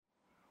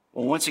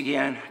Well, once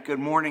again, good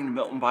morning to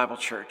Milton Bible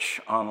Church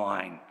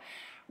online.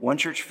 One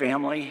church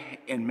family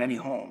in many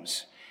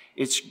homes.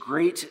 It's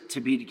great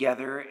to be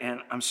together,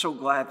 and I'm so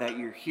glad that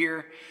you're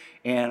here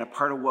and a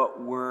part of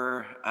what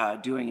we're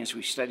doing as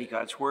we study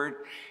God's Word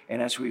and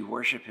as we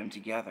worship Him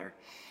together.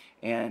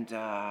 And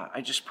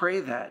I just pray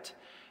that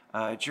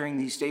during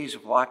these days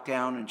of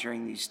lockdown and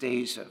during these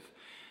days of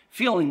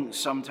feeling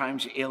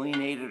sometimes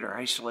alienated or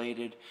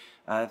isolated,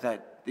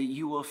 that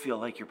you will feel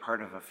like you're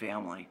part of a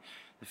family.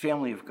 The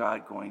family of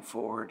God going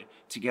forward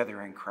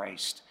together in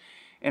Christ.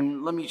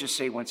 And let me just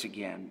say once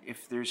again,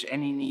 if there's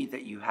any need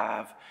that you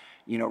have,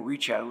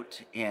 reach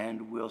out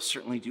and we'll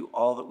certainly do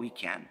all that we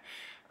can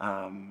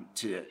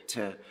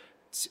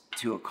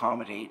to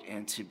accommodate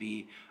and to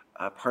be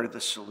part of the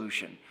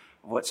solution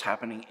of what's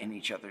happening in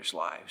each other's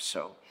lives.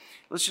 So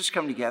let's just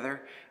come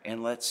together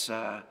and let's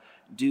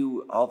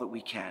do all that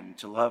we can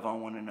to love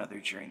on one another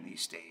during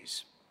these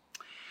days.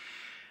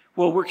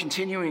 Well, we're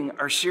continuing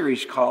our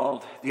series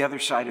called The Other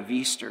Side of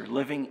Easter,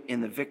 Living in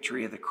the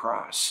Victory of the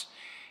Cross.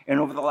 And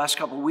over the last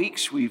couple of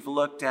weeks, we've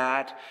looked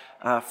at,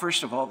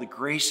 first of all, the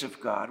grace of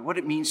God, what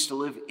it means to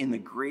live in the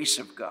grace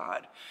of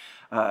God,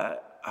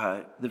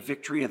 the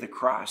victory of the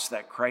cross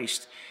that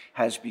Christ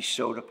has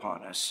bestowed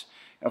upon us.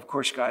 Of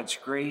course, God's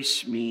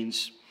grace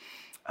means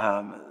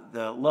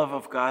the love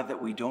of God that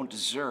we don't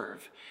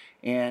deserve.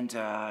 And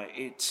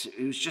it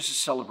was just a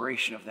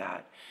celebration of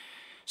that.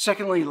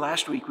 Secondly,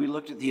 last week we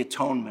looked at the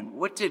atonement.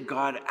 What did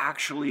God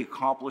actually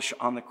accomplish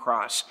on the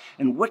cross?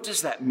 And what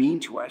does that mean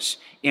to us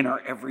in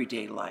our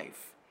everyday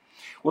life?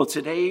 Well,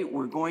 today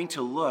we're going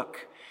to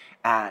look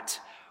at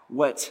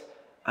what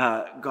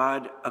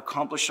God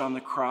accomplished on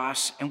the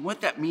cross and what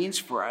that means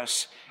for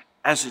us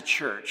as a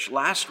church.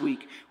 Last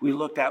week we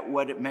looked at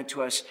what it meant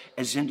to us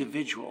as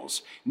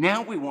individuals.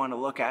 Now we want to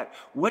look at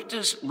what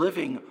does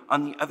living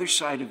on the other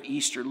side of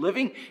Easter,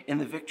 living in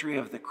the victory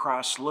of the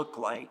cross, look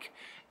like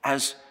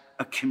as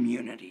a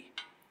community.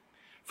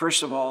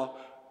 First of all,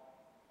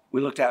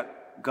 we looked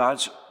at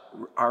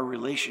our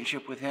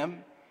relationship with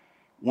Him,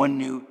 one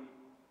new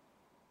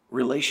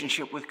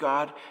relationship with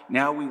God.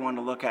 Now we want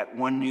to look at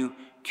one new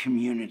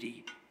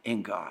community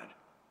in God.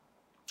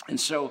 And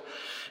so,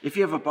 if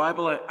you have a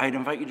Bible, I'd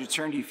invite you to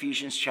turn to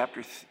Ephesians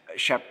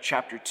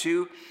chapter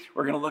 2.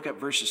 We're going to look at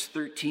verses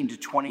 13 to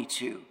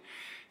 22.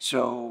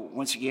 So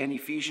once again,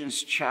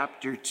 Ephesians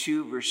chapter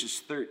 2,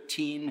 verses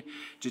 13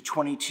 to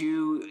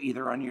 22,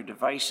 either on your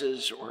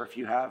devices or if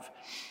you have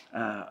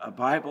a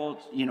Bible,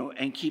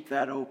 and keep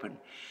that open.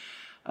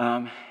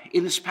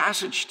 In this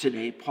passage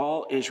today,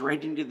 Paul is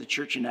writing to the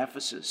church in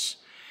Ephesus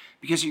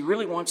because he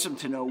really wants them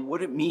to know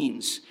what it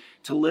means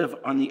to live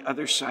on the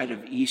other side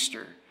of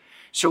Easter.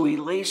 So he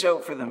lays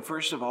out for them,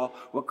 first of all,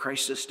 what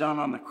Christ has done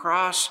on the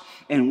cross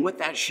and what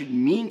that should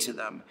mean to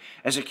them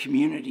as a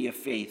community of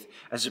faith,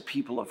 as a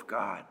people of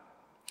God.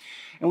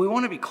 And we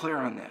want to be clear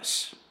on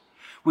this.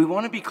 We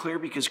want to be clear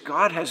because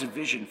God has a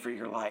vision for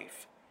your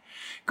life.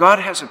 God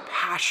has a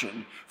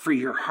passion for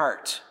your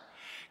heart.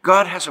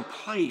 God has a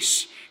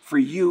place for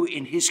you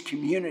in His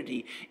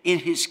community, in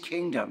His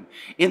kingdom,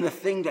 in the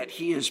thing that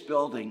He is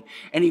building.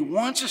 And He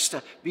wants us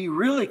to be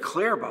really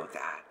clear about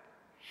that.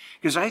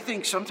 Because I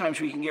think sometimes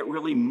we can get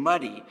really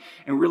muddy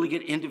and really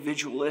get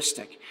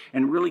individualistic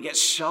and really get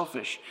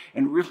selfish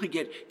and really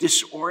get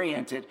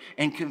disoriented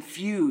and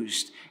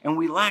confused. And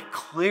we lack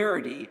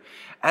clarity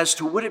as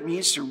to what it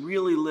means to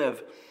really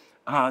live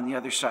on the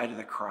other side of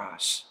the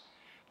cross.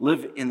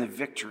 Live in the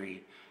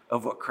victory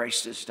of what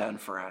Christ has done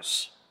for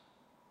us.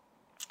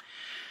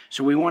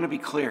 So we want to be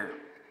clear.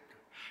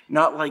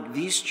 Not like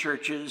these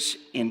churches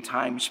in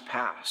times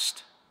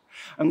past.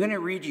 I'm going to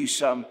read you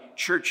some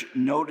church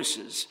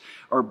notices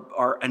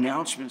or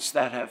announcements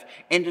that have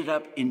ended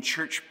up in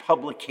church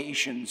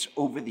publications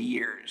over the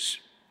years.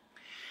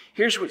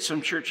 Here's what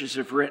some churches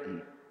have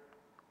written.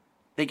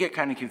 They get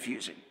kind of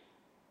confusing.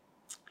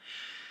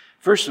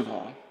 First of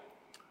all,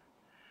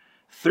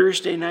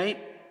 Thursday night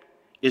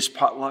is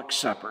potluck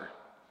supper.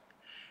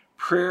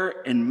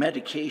 Prayer and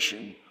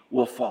medication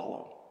will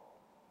follow.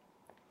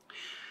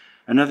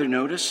 Another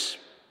notice.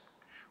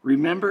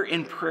 Remember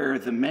in prayer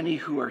the many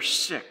who are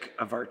sick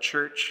of our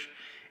church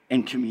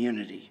and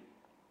community.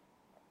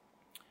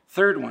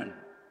 Third one,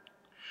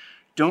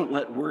 don't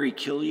let worry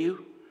kill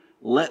you.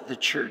 Let the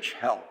church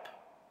help.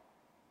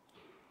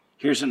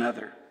 Here's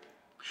another.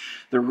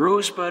 The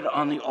rosebud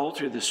on the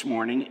altar this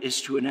morning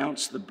is to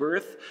announce the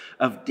birth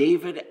of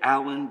David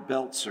Allen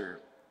Belzer,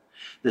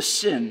 the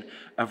sin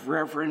of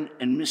Reverend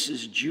and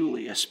Mrs.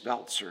 Julius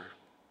Belzer.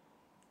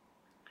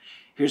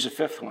 Here's a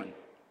fifth one.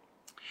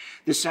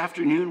 This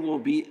afternoon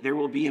there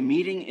will be a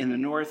meeting in the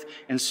north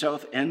and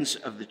south ends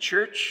of the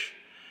church.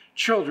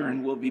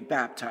 Children will be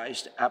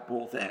baptized at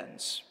both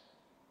ends.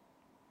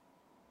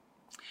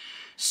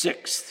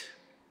 Sixth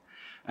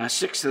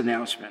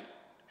announcement.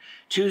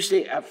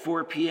 Tuesday at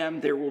 4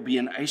 p.m. there will be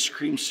an ice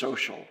cream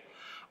social.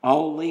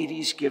 All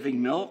ladies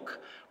giving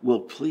milk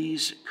will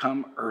please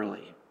come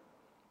early.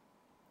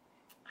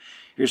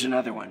 Here's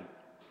another one.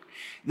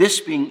 This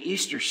being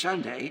Easter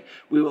Sunday,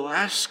 we will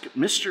ask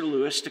Mr.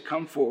 Lewis to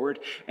come forward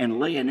and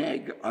lay an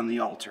egg on the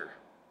altar.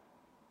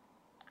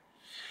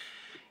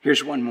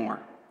 Here's one more.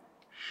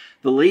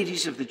 The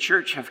ladies of the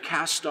church have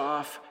cast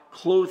off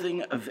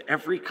clothing of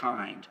every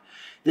kind.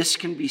 This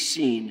can be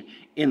seen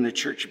in the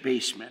church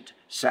basement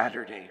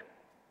Saturday.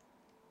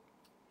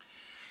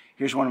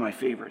 Here's one of my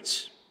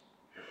favorites.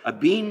 A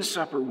bean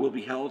supper will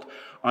be held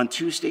on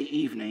Tuesday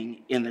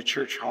evening in the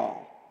church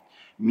hall.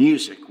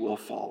 Music will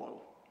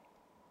follow.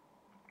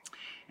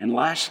 And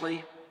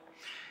lastly,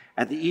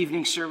 at the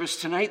evening service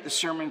tonight, the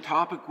sermon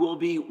topic will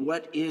be,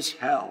 What is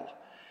Hell?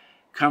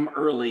 Come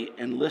early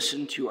and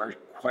listen to our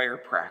choir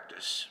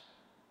practice.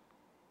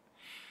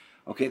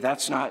 Okay,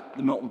 that's not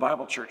the Milton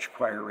Bible Church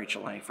choir,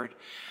 Rachel Langford.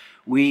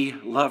 We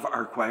love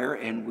our choir,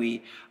 and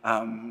we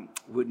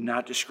would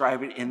not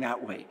describe it in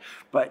that way.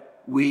 But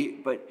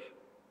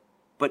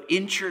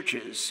in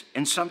churches,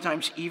 and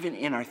sometimes even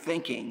in our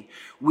thinking,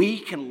 we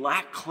can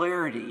lack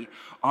clarity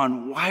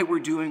on why we're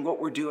doing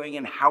what we're doing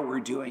and how we're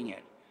doing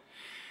it.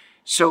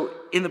 So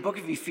in the book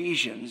of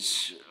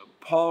Ephesians,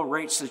 Paul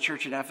writes to the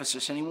church at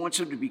Ephesus, and he wants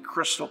them to be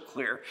crystal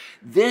clear.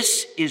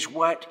 This is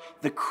what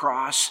the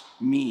cross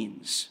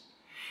means.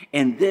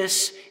 And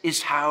this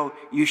is how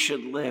you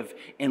should live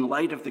in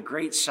light of the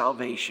great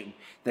salvation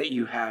that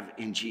you have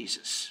in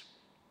Jesus.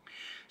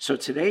 So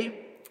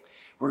today,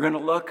 we're going to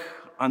look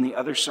on the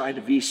other side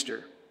of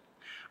Easter.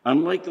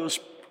 Unlike those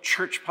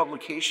church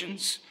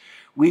publications,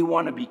 we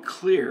want to be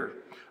clear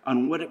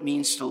on what it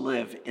means to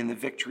live in the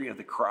victory of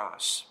the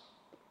cross.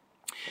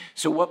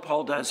 So what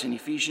Paul does in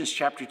Ephesians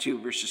chapter 2,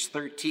 verses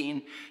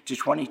 13 to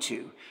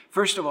 22,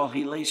 first of all,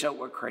 he lays out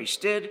what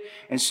Christ did,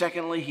 and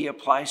secondly, he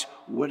applies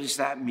what does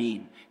that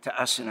mean to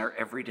us in our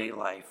everyday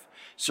life.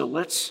 So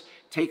let's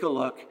take a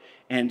look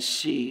and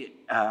see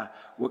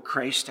what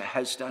Christ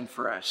has done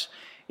for us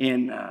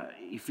in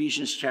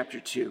Ephesians chapter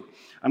 2.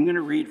 I'm going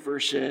to read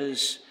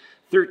verses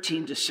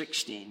 13 to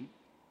 16.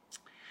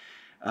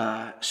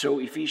 So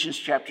Ephesians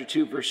chapter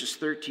 2, verses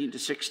 13 to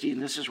 16,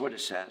 this is what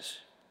it says.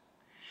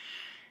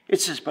 It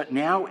says, but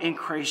now in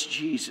Christ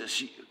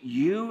Jesus,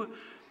 you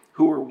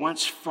who were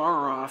once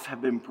far off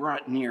have been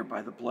brought near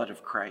by the blood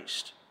of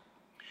Christ.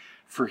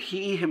 For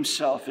he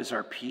himself is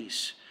our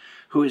peace,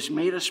 who has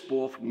made us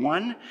both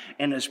one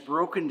and has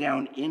broken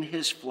down in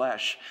his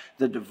flesh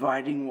the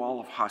dividing wall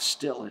of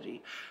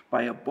hostility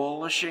by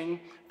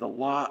abolishing the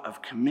law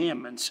of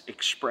commandments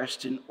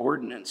expressed in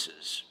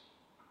ordinances,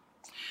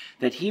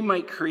 that he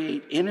might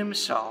create in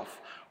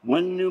himself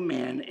one new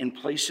man in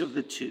place of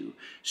the two,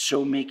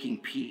 so making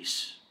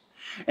peace,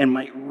 and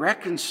might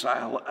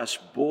reconcile us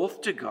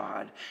both to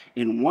God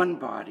in one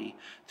body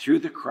through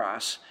the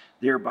cross,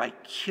 thereby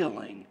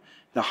killing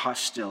the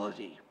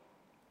hostility.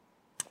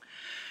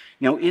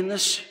 Now, in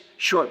this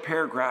short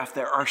paragraph,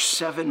 there are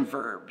 7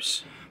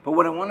 verbs. But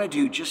what I want to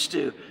do, just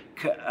to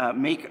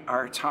make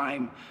our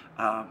time,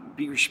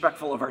 be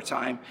respectful of our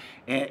time,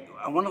 I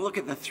want to look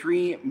at the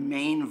 3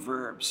 main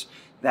verbs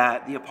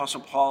that the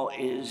Apostle Paul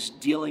is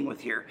dealing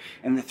with here,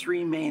 and the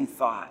 3 main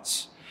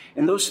thoughts.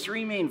 And those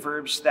 3 main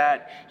verbs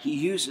that he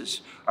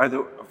uses are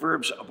the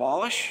verbs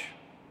abolish,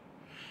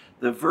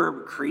 the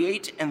verb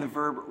create, and the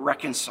verb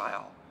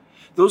reconcile.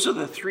 Those are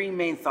the 3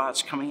 main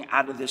thoughts coming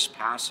out of this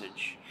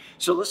passage.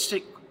 So let's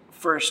take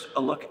first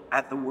a look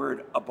at the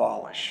word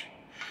abolish.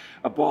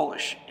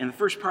 Abolish. In the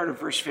first part of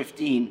verse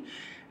 15,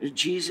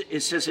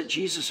 it says that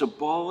Jesus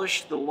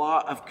abolished the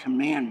law of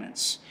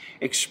commandments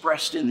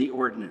expressed in the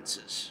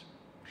ordinances.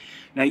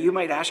 Now you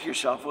might ask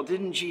yourself, well,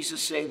 didn't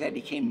Jesus say that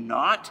he came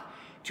not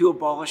to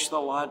abolish the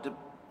law,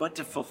 but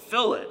to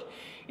fulfill it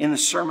in the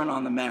Sermon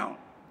on the Mount?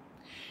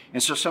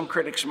 And so some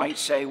critics might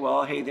say,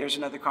 well, hey, there's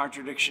another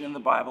contradiction in the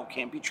Bible,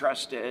 can't be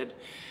trusted.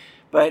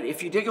 But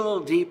if you dig a little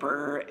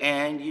deeper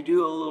and you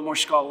do a little more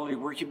scholarly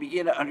work, you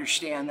begin to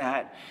understand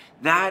that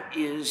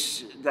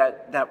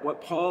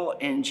what Paul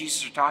and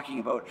Jesus are talking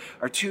about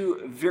are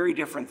 2 very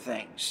different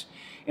things.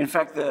 In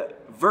fact, the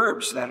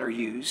verbs that are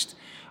used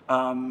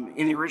in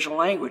the original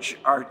language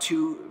are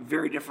 2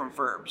 very different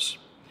verbs.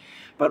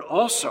 But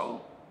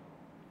also,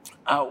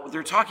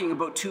 they're talking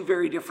about 2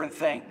 very different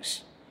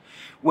things.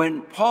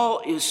 When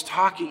Paul is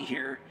talking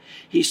here,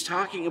 he's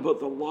talking about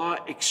the law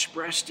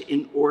expressed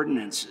in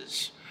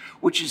ordinances,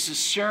 which is the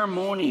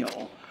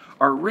ceremonial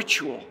or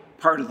ritual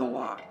part of the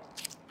law.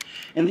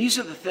 And these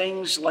are the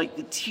things like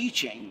the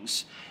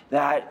teachings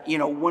that,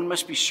 one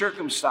must be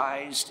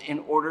circumcised in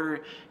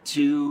order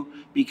to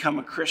become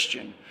a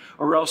Christian,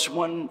 or else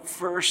one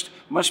first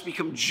must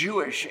become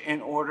Jewish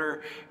in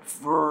order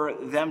for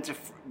them to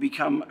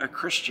become a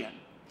Christian.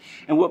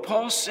 And what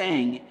Paul's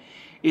saying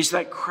is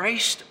that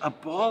Christ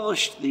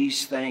abolished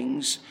these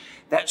things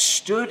that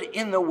stood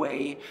in the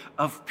way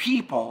of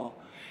people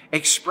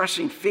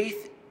expressing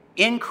faith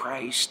in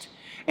Christ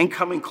and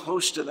coming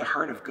close to the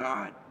heart of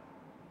God.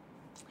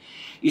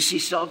 You see,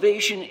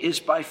 salvation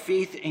is by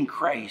faith in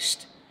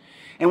Christ.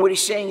 And what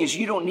he's saying is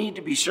you don't need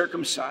to be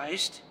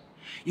circumcised.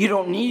 You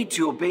don't need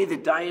to obey the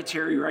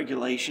dietary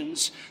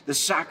regulations, the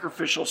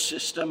sacrificial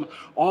system,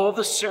 all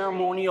the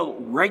ceremonial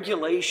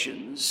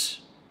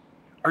regulations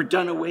are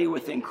done away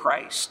with in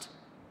Christ.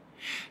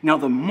 Now,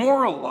 the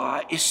moral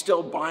law is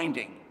still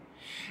binding.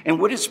 And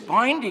what is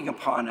binding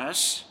upon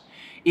us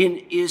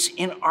is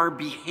in our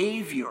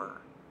behavior.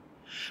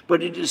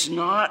 But it is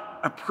not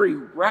a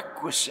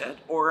prerequisite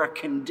or a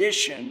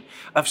condition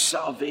of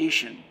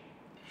salvation.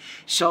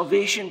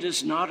 Salvation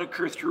does not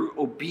occur through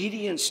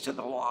obedience to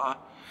the law,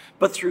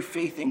 but through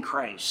faith in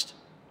Christ.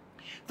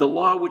 The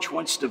law which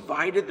once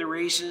divided the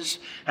races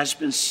has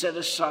been set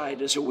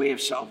aside as a way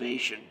of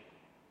salvation.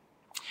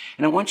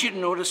 And I want you to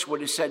notice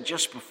what is said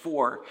just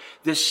before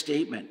this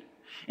statement.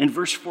 In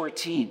verse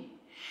 14,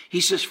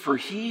 he says, "For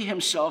he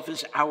himself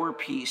is our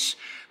peace,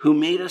 who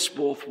made us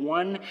both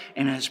one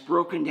and has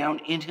broken down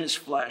in his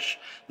flesh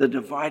the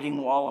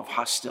dividing wall of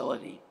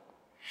hostility."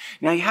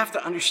 Now you have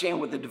to understand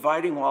what the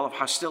dividing wall of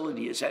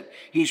hostility is that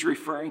he's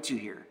referring to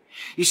here.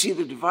 You see,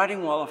 the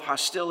dividing wall of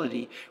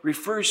hostility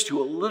refers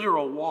to a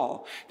literal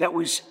wall that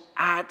was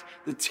at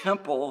the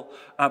temple,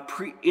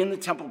 in the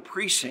temple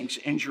precincts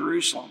in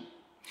Jerusalem.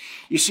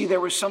 You see, there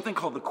was something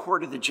called the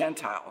Court of the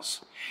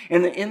Gentiles.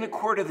 And in the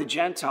Court of the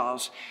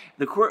Gentiles,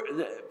 the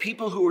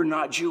people who were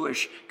not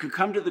Jewish could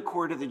come to the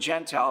Court of the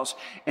Gentiles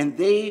and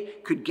they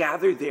could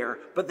gather there,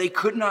 but they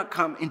could not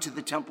come into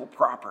the temple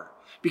proper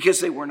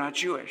because they were not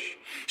Jewish.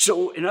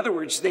 So, in other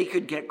words, they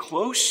could get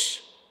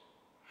close,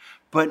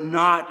 but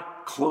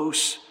not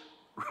close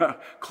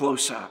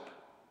up.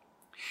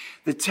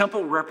 The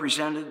temple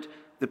represented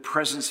the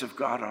presence of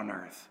God on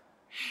earth.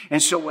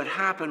 And so what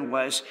happened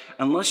was,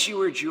 unless you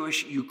were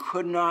Jewish, you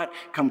could not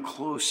come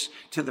close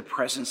to the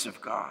presence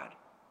of God.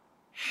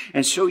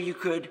 And so you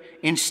could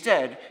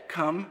instead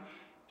come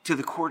to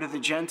the Court of the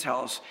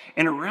Gentiles.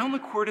 And around the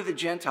Court of the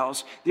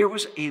Gentiles, there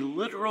was a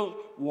literal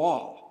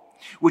wall,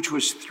 which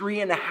was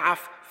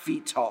 3.5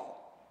 feet tall.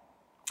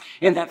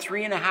 And that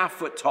 3.5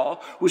 foot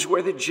tall was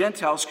where the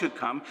Gentiles could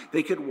come.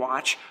 They could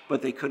watch,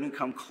 but they couldn't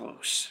come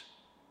close.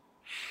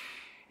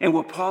 And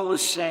what Paul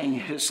is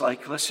saying is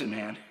like, listen,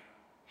 man,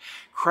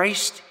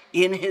 Christ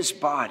in his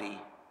body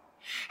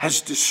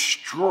has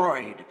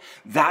destroyed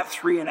that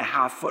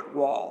 3.5 foot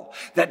wall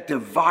that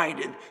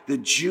divided the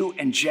Jew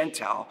and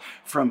Gentile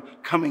from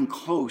coming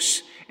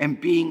close and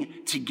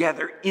being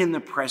together in the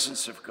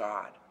presence of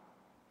God.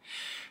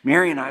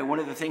 Mary and I, one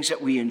of the things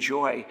that we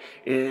enjoy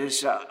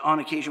is, on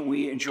occasion,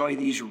 we enjoy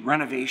these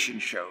renovation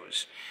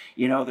shows.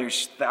 You know,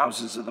 there's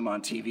thousands of them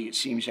on TV, it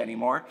seems,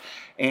 anymore.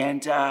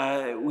 And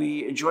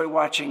we enjoy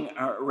watching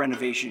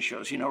renovation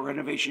shows. You know,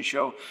 renovation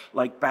show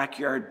like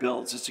Backyard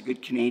Builds. It's a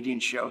good Canadian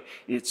show.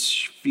 It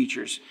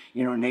features,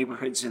 you know,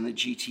 neighborhoods in the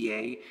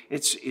GTA.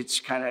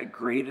 It's kind of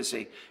great as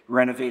they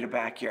renovate a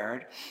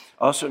backyard.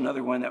 Also,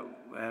 another one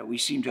that we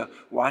seem to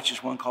watch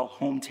is one called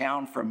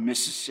Hometown from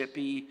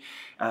Mississippi.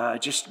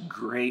 Just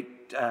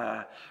great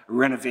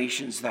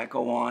renovations that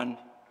go on.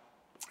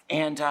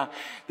 And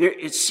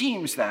it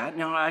seems that,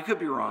 now I could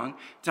be wrong,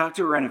 talk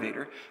to a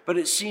renovator, but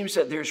it seems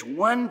that there's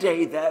one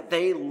day that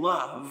they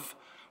love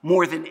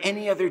more than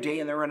any other day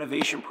in the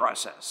renovation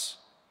process.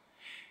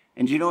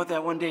 And do you know what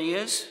that one day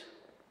is?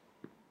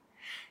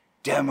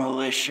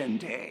 Demolition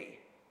Day.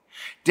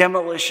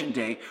 Demolition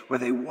Day, where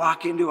they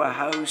walk into a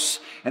house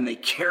and they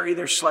carry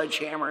their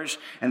sledgehammers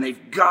and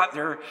they've got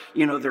their,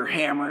 you know, their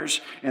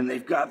hammers and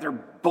they've got their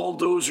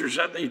bulldozers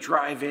that they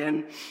drive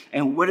in.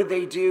 And what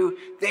do?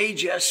 They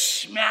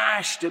just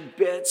smash to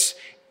bits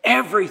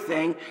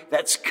everything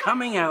that's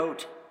coming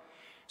out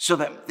so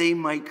that they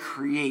might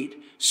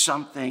create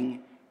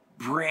something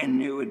brand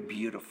new and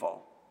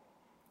beautiful.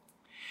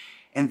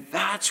 And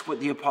that's what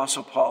the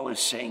Apostle Paul is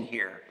saying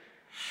here,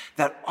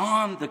 that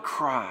on the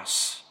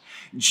cross,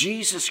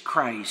 Jesus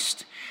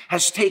Christ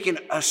has taken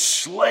a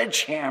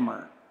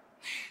sledgehammer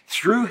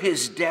through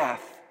his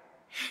death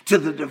to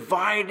the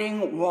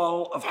dividing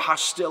wall of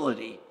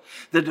hostility,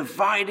 the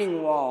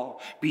dividing wall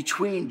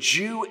between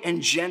Jew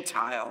and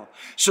Gentile,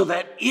 so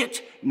that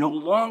it no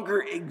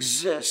longer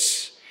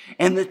exists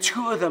and the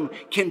two of them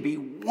can be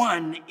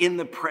one in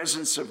the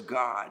presence of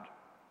God.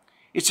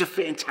 It's a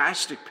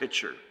fantastic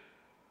picture.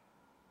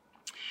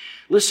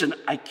 Listen,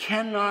 I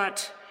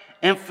cannot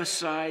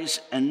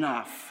emphasize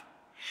enough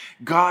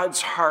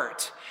God's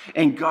heart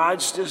and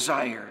God's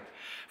desire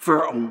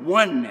for a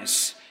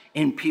oneness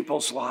in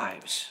people's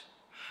lives,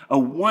 a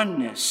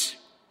oneness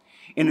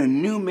in a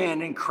new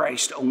man in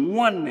Christ, a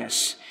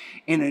oneness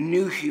in a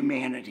new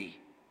humanity.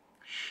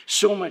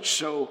 So much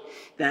so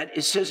that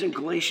it says in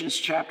Galatians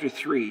chapter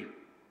 3,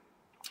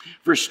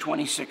 verse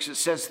 26, it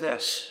says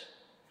this,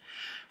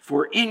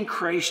 "For in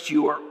Christ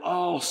you are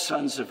all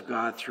sons of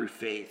God through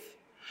faith.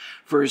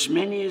 For as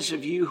many as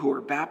of you who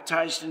are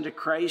baptized into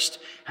Christ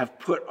have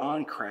put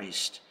on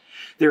Christ.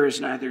 There is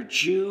neither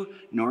Jew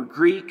nor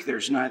Greek,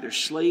 there's neither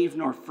slave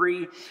nor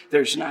free,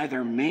 there's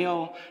neither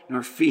male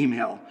nor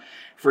female,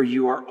 for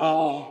you are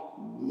all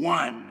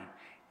one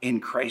in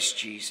Christ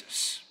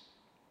Jesus."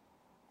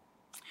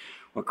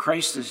 What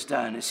Christ has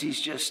done is he's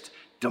just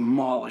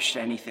demolished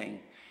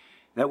anything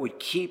that would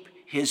keep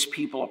his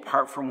people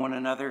apart from one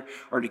another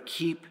or to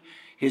keep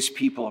his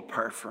people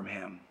apart from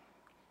him.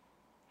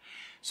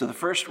 So the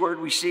first word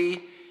we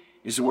see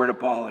is the word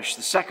abolish.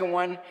 The second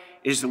one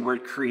is the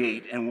word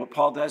create. And what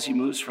Paul does, he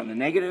moves from the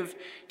negative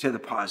to the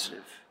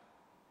positive.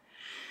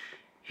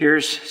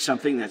 Here's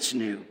something that's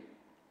new.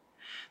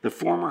 The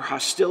former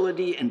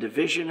hostility and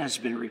division has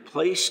been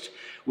replaced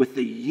with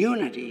the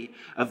unity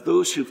of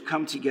those who've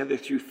come together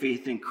through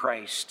faith in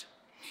Christ.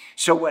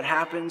 So what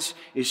happens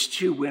is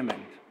two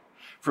women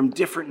from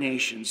different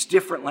nations,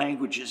 different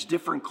languages,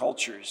 different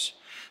cultures,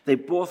 they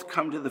both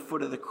come to the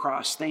foot of the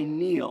cross. They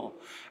kneel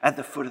at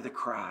the foot of the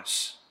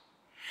cross.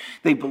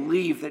 They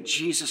believe that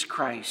Jesus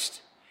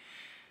Christ,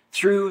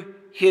 through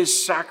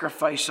his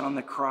sacrifice on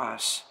the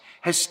cross,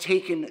 has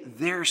taken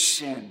their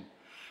sin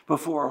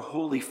before a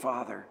holy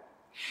Father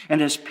and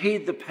has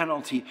paid the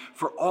penalty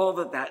for all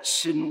that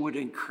sin would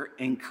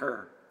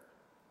incur.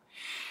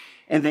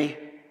 And they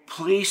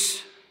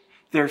place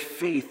their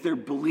faith, their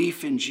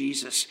belief in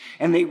Jesus,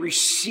 and they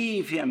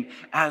receive him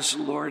as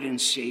Lord and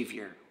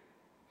Savior.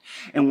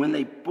 And when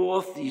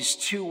these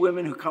two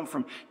women who come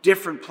from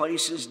different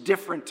places,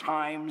 different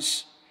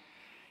times,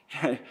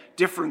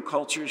 different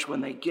cultures,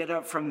 when they get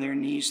up from their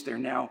knees, they're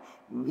now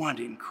one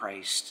in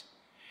Christ.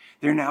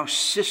 They're now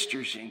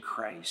sisters in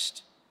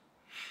Christ.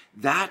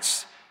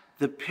 That's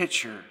the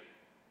picture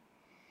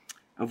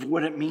of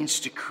what it means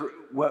to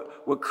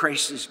what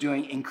Christ is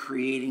doing in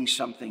creating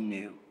something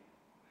new.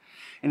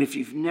 And if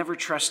you've never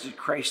trusted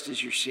Christ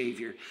as your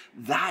Savior,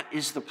 that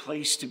is the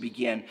place to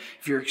begin.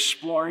 If you're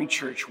exploring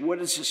church, what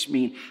does this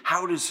mean?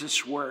 How does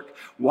this work?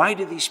 Why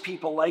do these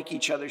people like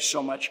each other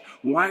so much?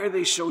 Why are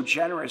they so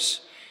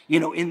generous,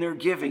 in their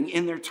giving,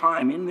 in their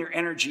time, in their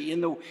energy,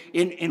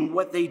 in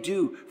what they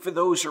do for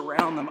those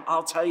around them?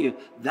 I'll tell you,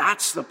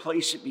 that's the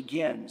place it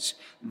begins.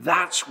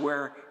 That's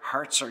where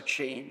hearts are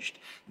changed.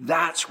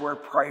 That's where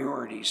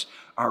priorities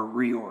are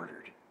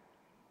reordered,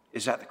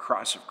 is at the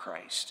cross of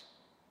Christ.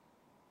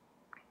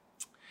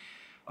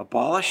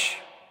 Abolish,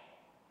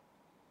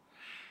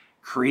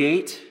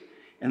 create,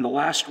 and the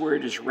last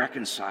word is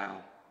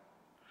reconcile.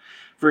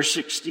 Verse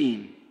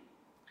 16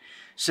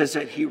 says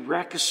that he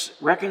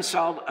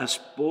reconciled us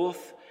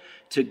both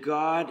to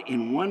God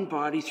in one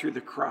body through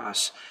the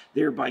cross,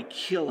 thereby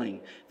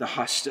killing the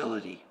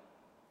hostility.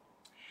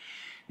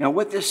 Now,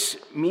 what this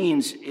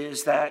means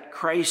is that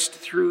Christ,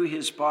 through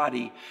his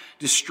body,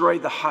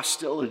 destroyed the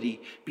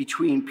hostility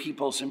between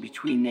peoples and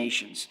between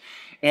nations.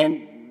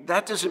 And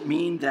that doesn't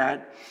mean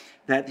that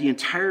the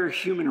entire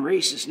human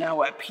race is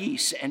now at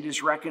peace and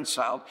is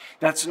reconciled.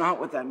 That's not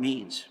what that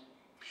means.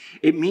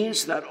 It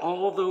means that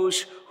all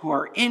those who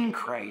are in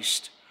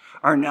Christ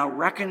are now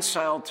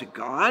reconciled to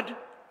God,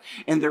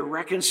 and they're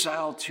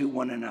reconciled to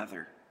one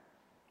another.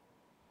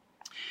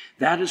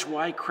 That is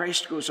why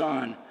Christ goes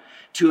on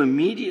to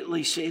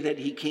immediately say that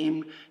he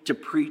came to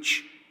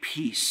preach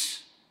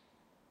peace.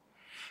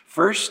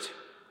 First,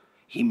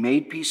 he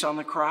made peace on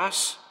the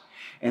cross,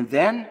 and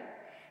then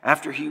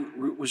after he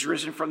was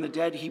risen from the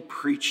dead, he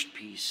preached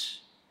peace.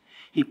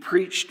 He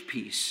preached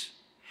peace.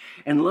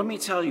 And let me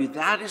tell you,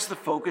 that is the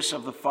focus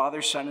of the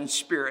Father, Son, and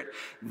Spirit.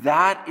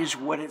 That is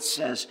what it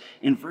says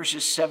in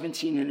verses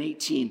 17 and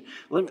 18.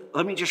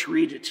 Let me just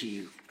read it to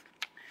you.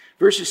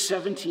 Verses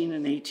 17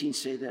 and 18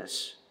 say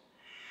this: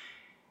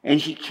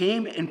 "And he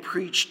came and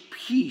preached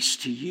peace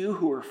to you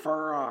who are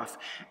far off,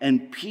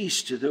 and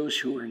peace to those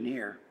who are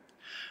near.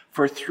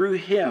 For through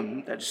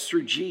him," that is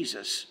through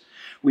Jesus,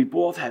 "we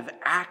both have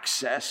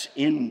access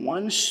in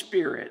one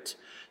Spirit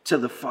to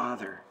the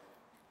Father."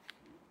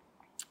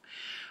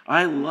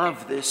 I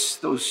love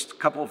those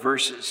couple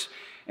verses,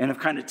 and I've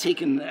kind of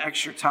taken the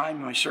extra time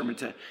in my sermon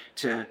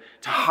to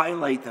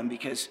highlight them,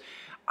 because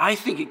I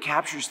think it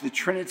captures the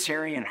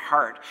Trinitarian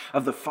heart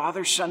of the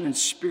Father, Son, and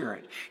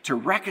Spirit to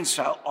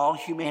reconcile all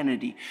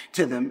humanity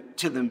to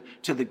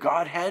the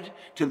Godhead,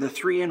 to the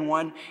three in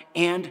one,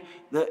 and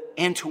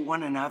to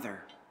one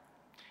another.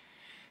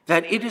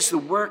 That it is the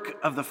work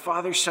of the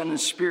Father, Son, and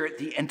Spirit,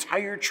 the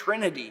entire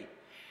Trinity,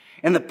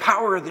 and the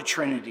power of the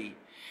Trinity,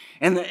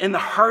 and the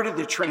heart of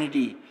the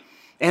Trinity,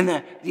 and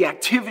the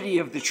activity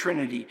of the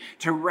Trinity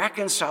to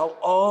reconcile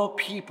all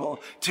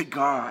people to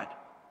God.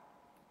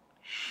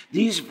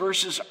 These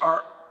verses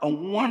are a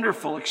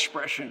wonderful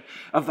expression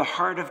of the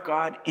heart of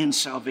God in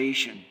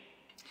salvation.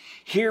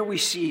 Here we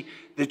see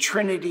the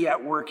Trinity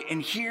at work,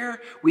 and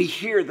here we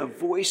hear the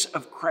voice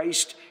of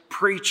Christ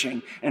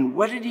preaching. And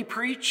what did he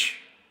preach?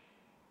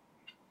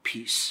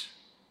 Peace.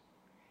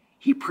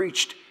 He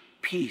preached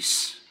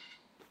peace.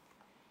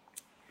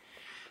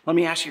 Let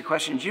me ask you a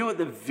question. Do you know what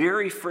the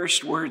very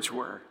first words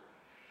were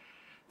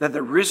that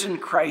the risen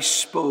Christ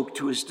spoke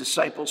to his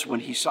disciples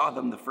when he saw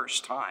them the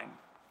first time?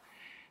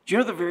 Do you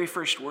know the very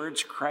first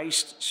words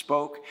Christ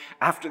spoke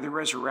after the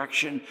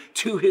resurrection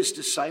to his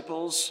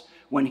disciples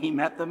when he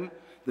met them?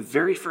 The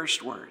very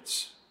first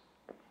words: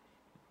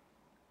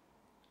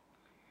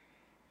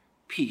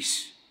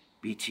 "Peace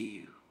be to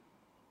you."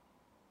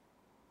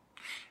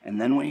 And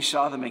then when he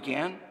saw them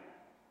again,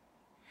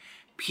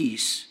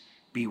 "Peace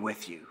be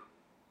with you."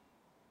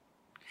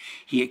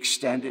 He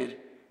extended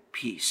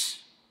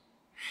peace.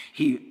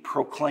 He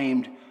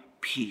proclaimed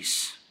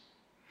peace.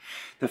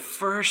 The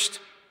first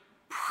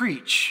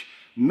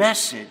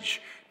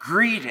message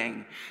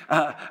greeting,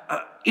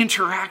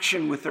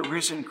 interaction with the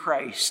risen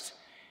Christ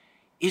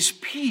is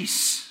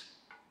peace.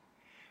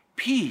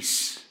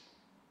 Peace.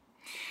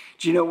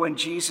 Do you know when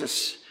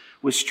Jesus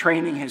was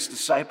training his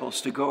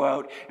disciples to go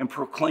out and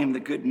proclaim the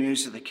good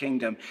news of the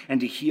kingdom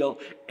and to heal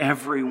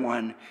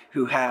everyone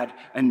who had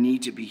a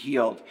need to be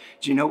healed?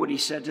 Do you know what he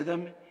said to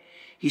them?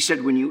 He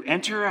said, when you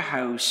enter a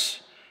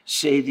house,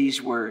 say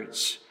these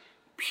words,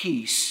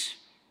 peace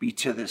be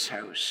to this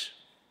house.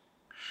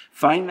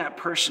 Find that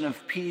person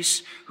of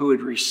peace who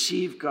would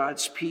receive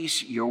God's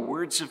peace, your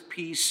words of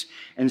peace,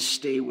 and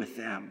stay with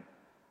them.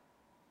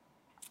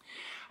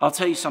 I'll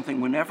tell you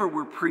something, whenever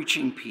we're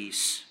preaching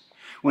peace,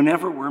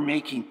 whenever we're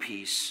making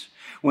peace,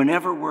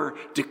 whenever we're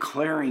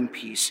declaring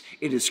peace,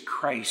 it is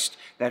Christ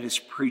that is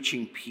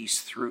preaching peace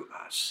through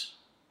us.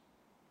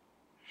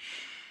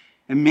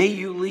 And may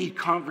you lead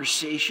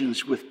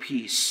conversations with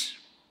peace.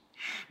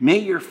 May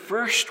your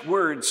first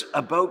words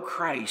about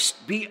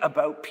Christ be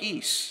about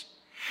peace.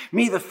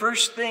 May the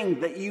first thing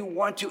that you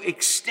want to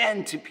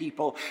extend to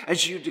people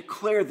as you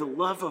declare the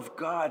love of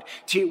God,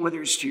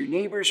 whether it's to your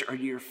neighbors or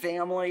to your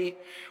family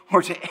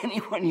or to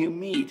anyone you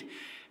meet,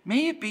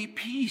 may it be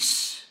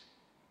peace.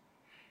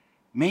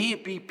 May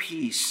it be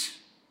peace.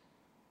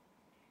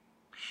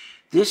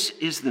 This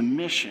is the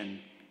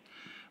mission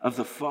of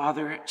the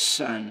Father,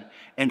 Son,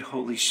 and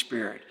Holy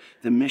Spirit,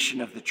 the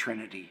mission of the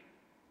Trinity.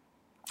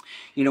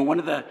 You know, one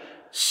of the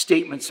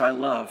statements I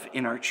love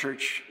in our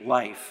church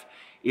life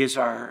is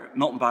our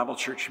Milton Bible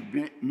Church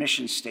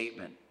mission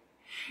statement.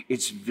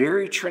 It's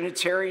very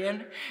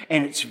Trinitarian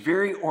and it's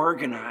very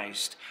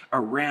organized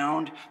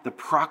around the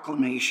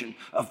proclamation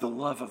of the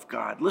love of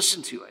God.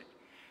 Listen to it.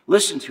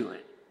 Listen to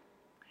it.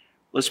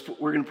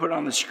 We're going to put it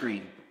on the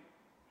screen.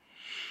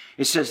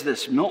 It says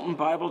this: Milton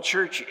Bible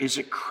Church is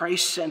a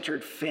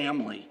Christ-centered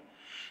family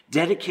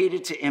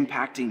dedicated to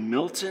impacting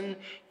Milton,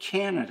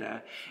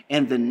 Canada,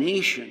 and the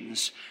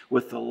nations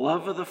with the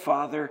love of the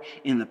Father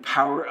in the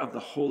power of the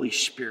Holy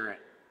Spirit.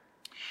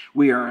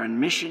 We are on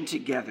mission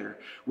together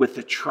with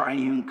the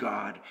triune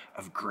God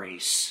of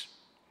grace.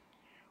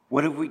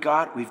 What have we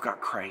got? We've got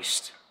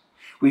Christ.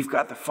 We've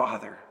got the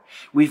Father.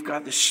 We've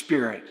got the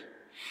Spirit.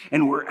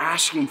 And we're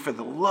asking for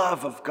the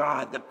love of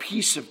God, the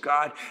peace of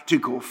God to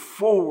go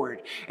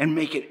forward and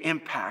make an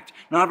impact,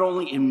 not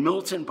only in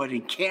Milton, but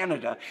in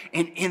Canada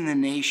and in the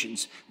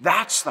nations.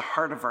 That's the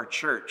heart of our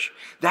church.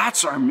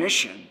 That's our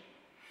mission.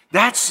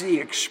 That's the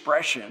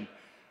expression.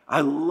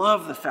 I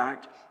love the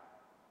fact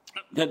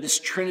that this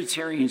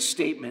Trinitarian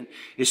statement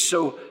is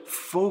so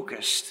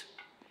focused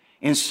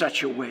in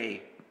such a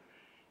way.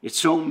 It's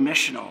so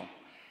missional.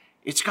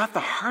 It's got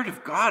the heart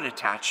of God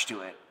attached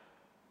to it.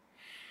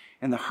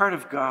 And the heart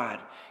of God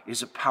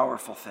is a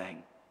powerful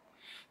thing.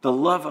 The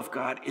love of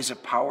God is a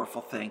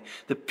powerful thing.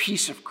 The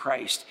peace of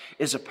Christ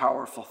is a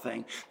powerful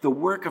thing. The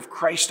work of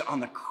Christ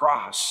on the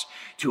cross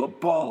to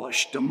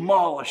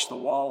demolish the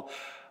wall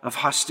of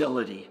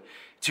hostility,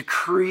 to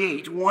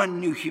create one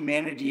new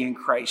humanity in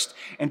Christ,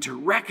 and to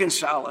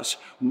reconcile us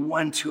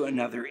one to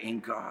another in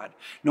God.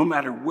 No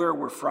matter where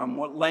we're from,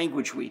 what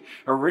language we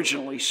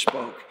originally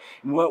spoke,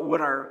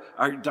 what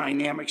our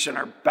dynamics and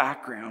our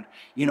background,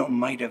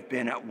 might have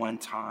been at one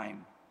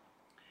time.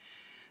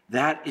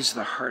 That is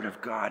the heart of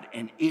God,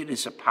 and it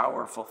is a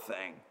powerful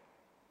thing.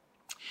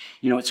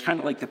 It's kind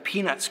of like the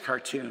Peanuts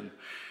cartoon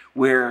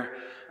where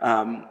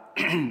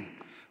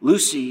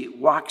Lucy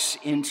walks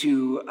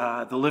into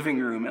the living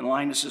room and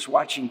Linus is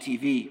watching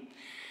TV.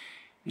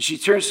 And she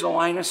turns to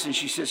Linus and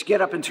she says,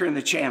 "Get up and turn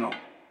the channel."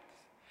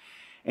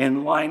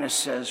 And Linus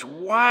says,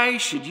 "Why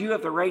should you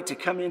have the right to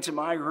come into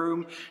my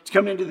room, to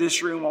come into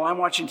this room while I'm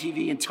watching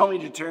TV and tell me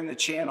to turn the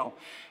channel?"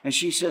 And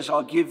she says,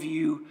 "I'll give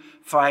you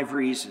 5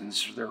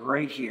 reasons. They're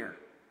right here."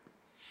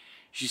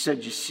 She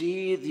said, "You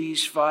see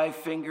these 5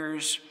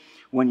 fingers?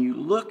 When you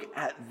look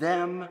at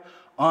them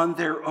on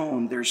their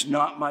own, there's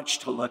not much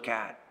to look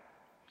at.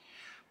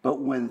 But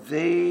when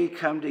they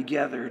come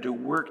together to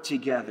work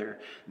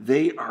together,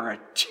 they are a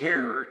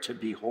terror to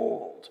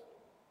behold."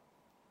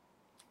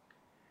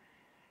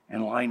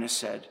 And Linus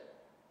said,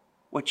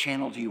 "What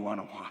channel do you want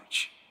to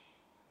watch?"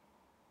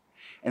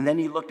 And then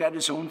he looked at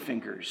his own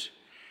fingers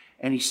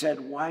and he said,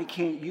 "Why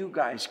can't you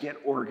guys get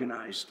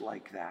organized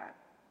like that?"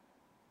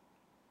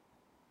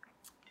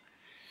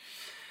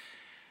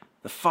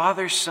 The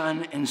Father,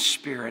 Son, and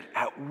Spirit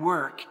at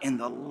work in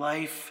the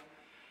life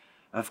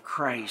of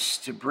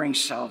Christ to bring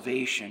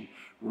salvation,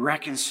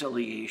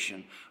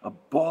 reconciliation,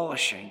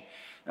 abolishing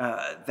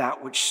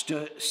that which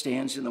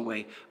stands in the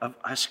way of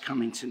us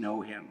coming to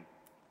know him.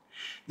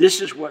 This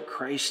is what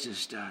Christ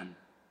has done.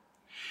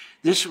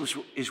 This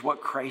is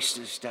what Christ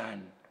has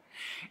done.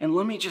 And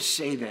let me just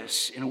say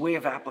this in a way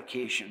of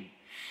application.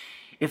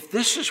 If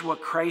this is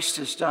what Christ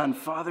has done,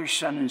 Father,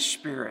 Son, and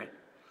Spirit,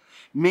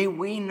 may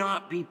we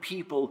not be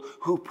people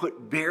who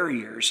put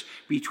barriers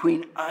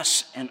between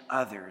us and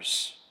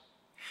others.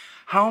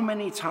 How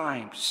many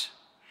times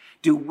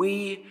do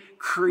we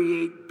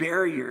create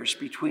barriers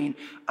between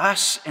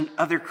us and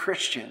other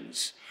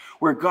Christians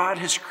where God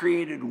has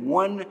created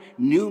one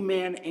new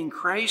man in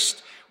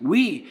Christ,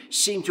 we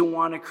seem to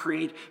want to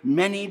create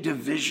many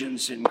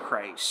divisions in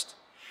Christ.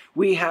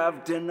 We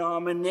have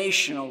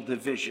denominational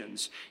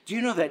divisions. Do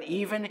you know that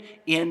even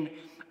in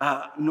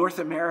North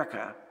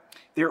America,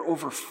 there are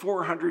over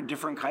 400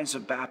 different kinds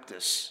of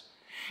Baptists?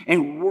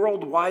 And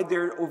worldwide,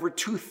 there are over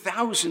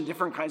 2,000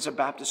 different kinds of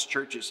Baptist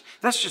churches.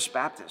 That's just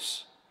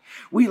Baptists.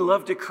 We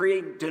love to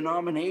create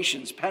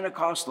denominations,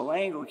 Pentecostal,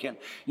 Anglican,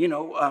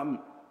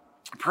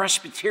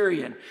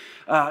 Presbyterian,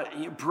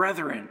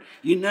 Brethren,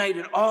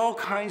 United, all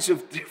kinds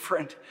of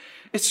different.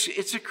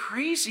 It's a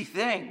crazy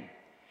thing.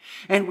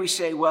 And we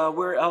say, well,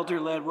 we're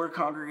elder-led, we're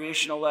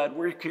congregational-led,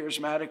 we're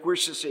charismatic, we're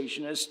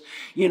cessationist,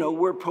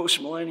 we're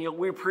post-millennial,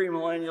 we're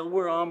premillennial,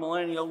 we're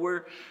amillennial,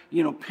 we're,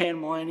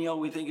 pan-millennial.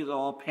 We think it'll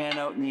all pan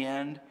out in the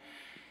end.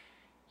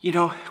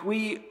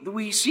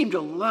 We seem to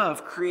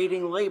love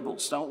creating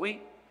labels, don't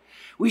we?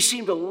 We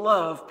seem to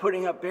love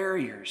putting up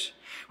barriers.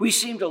 We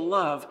seem to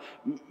love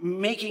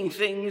making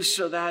things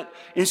so that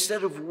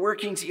instead of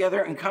working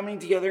together and coming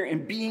together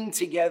and being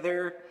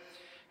together,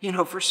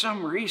 for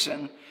some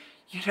reason,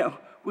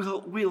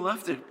 we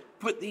love to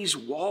put these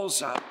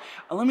walls up.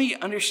 Let me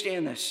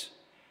understand this.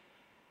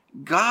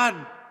 God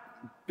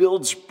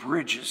builds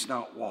bridges,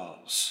 not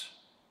walls.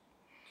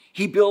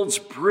 He builds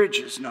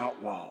bridges,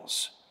 not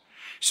walls,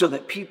 so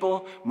that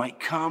people might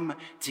come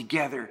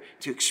together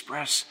to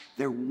express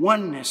their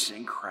oneness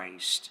in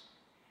Christ.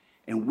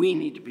 And we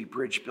need to be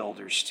bridge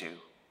builders too.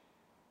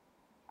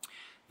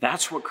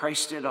 That's what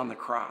Christ did on the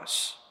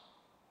cross.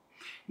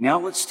 Now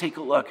let's take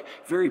a look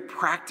very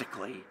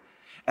practically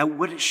at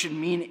what it should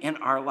mean in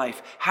our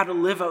life, how to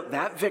live out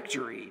that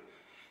victory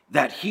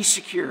that he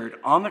secured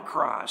on the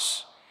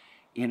cross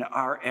in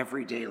our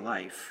everyday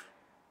life.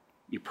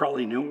 You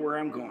probably know where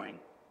I'm going.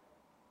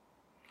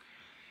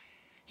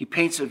 He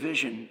paints a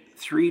vision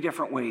 3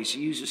 different ways.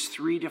 He uses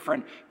 3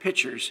 different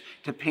pictures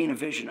to paint a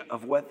vision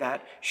of what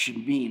that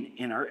should mean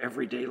in our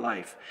everyday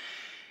life.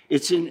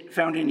 It's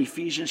found in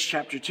Ephesians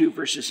chapter 2,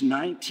 verses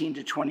 19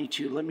 to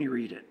 22. Let me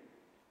read it.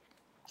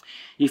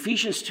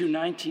 Ephesians 2,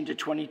 19 to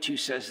 22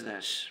 says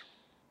this: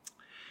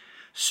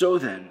 "So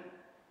then,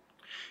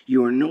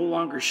 you are no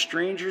longer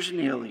strangers and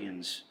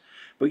aliens,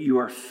 but you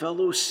are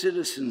fellow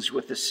citizens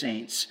with the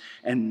saints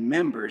and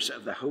members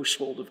of the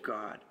household of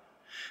God,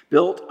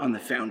 built on the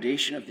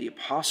foundation of the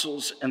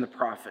apostles and the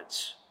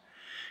prophets,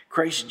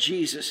 Christ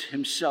Jesus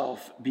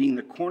himself being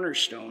the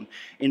cornerstone,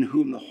 in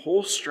whom the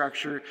whole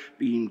structure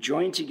being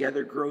joined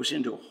together grows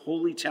into a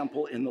holy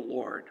temple in the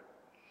Lord.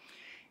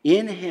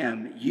 In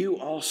him you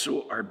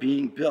also are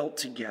being built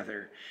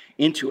together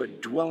into a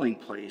dwelling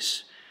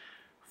place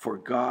for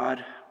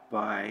God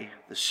by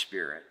the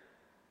Spirit."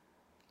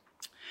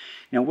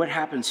 Now what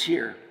happens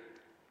here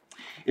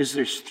is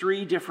there's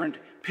 3 different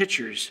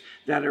pictures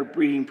that are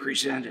being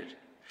presented.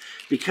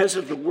 Because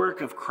of the work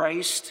of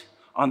Christ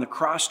on the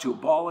cross to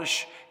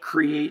abolish,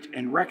 create,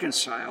 and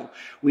reconcile,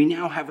 we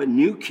now have a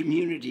new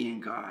community in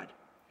God.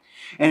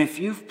 And if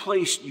you've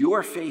placed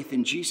your faith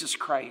in Jesus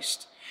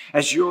Christ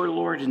as your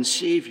Lord and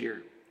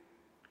Savior,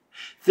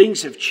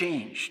 things have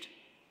changed.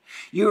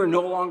 You are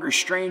no longer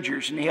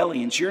strangers and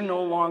aliens. You're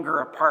no longer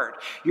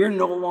apart. You're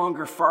no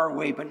longer far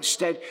away, but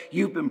instead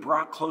you've been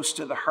brought close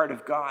to the heart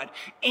of God,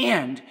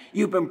 and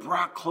you've been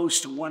brought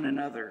close to one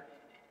another.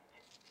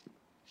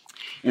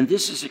 And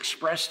this is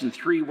expressed in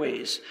 3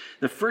 ways.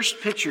 The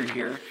first picture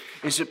here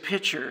is a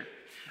picture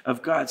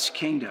of God's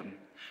kingdom.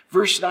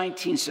 Verse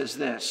 19 says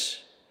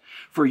this: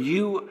 "For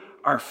you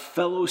are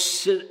fellow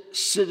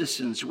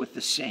citizens with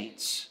the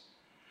saints."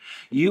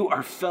 You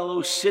are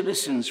fellow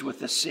citizens with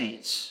the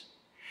saints.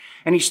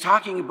 And he's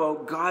talking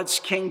about God's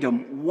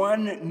kingdom,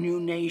 one new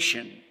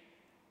nation.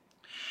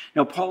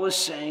 Now, Paul is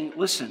saying,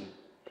 listen,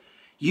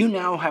 you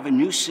now have a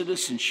new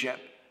citizenship.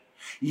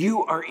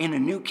 You are in a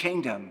new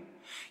kingdom.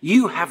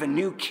 You have a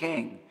new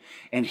king,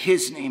 and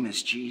his name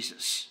is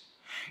Jesus.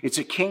 It's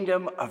a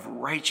kingdom of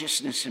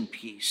righteousness and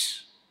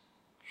peace.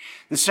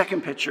 The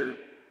second picture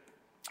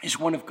is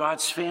one of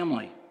God's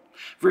family.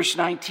 Verse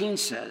 19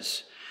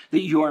 says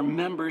that you are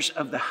members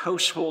of the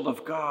household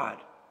of God.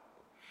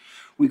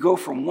 We go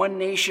from one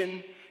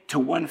nation to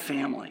one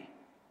family,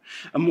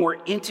 a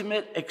more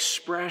intimate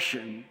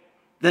expression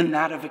than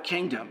that of a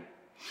kingdom.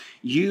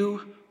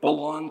 You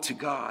belong to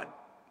God.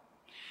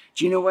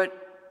 Do you know what?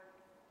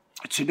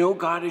 To know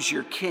God as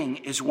your king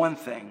is one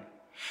thing,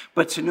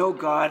 but to know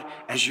God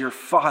as your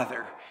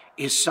father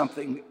is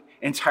something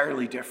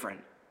entirely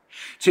different.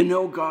 To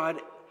know God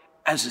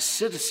as a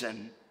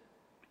citizen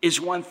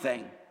is one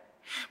thing,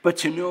 but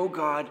to know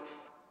God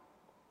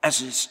as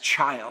his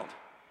child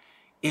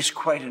is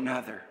quite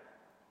another.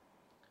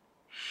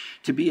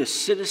 To be a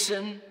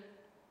citizen,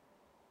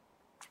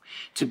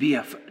 to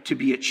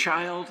be a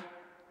child,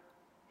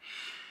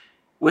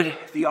 what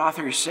the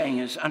author is saying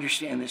is,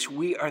 understand this,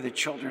 we are the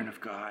children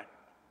of God.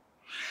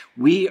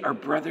 We are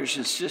brothers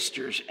and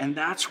sisters, and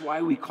that's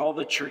why we call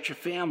the church a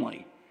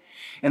family.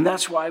 And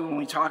that's why when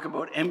we talk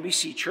about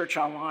NBC Church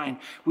Online,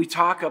 we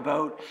talk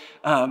about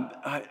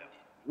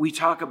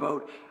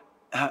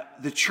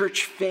the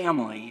church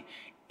family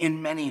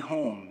in many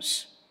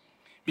homes,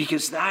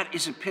 because that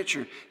is a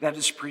picture that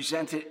is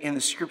presented in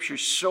the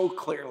scriptures so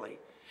clearly,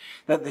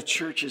 that the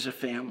church is a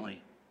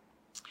family.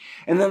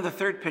 And then the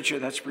third picture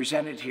that's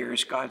presented here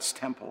is God's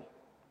temple.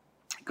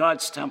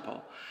 God's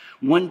temple,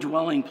 one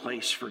dwelling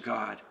place for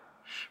God.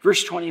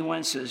 Verse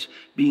 21 says,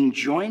 being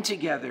joined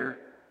together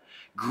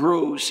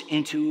grows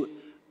into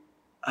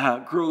a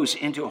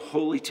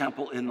holy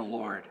temple in the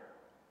Lord.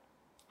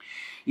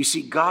 You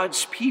see,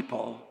 God's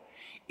people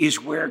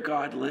is where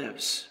God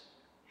lives,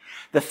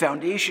 the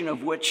foundation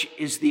of which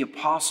is the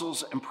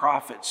apostles and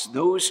prophets,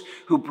 those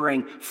who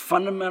bring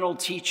fundamental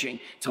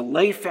teaching to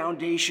lay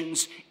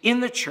foundations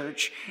in the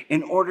church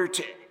in order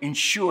to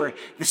ensure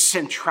the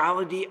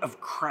centrality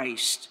of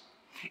Christ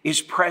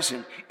is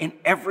present in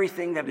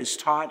everything that is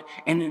taught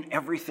and in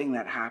everything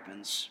that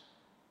happens.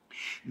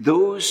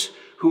 Those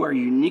who are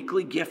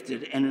uniquely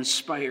gifted and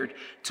inspired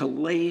to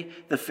lay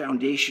the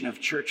foundation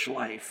of church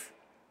life.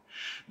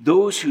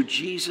 Those who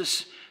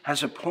Jesus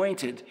has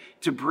appointed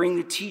to bring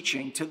the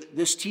teaching to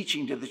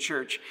the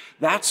church.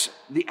 That's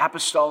the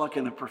apostolic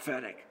and the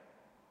prophetic,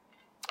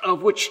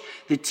 of which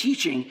the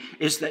teaching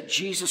is that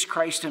Jesus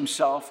Christ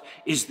himself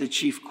is the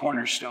chief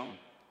cornerstone.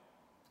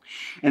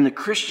 And the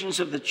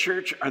Christians of the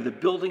church are the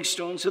building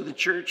stones of the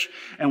church.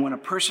 And when a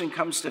person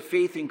comes to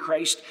faith in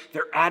Christ,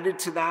 they're added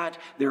to that.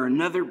 They're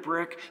another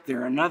brick.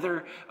 They're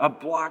another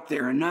block.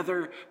 They're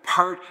another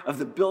part of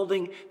the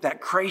building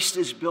that Christ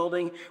is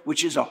building,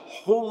 which is a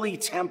holy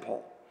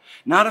temple.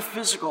 Not a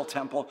physical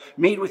temple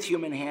made with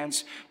human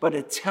hands, but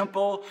a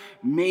temple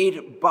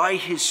made by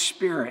his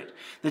Spirit.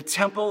 The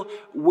temple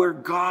where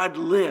God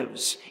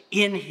lives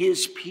in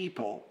his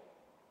people.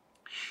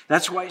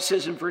 That's why it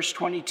says in verse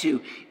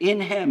 22, in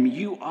him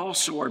you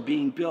also are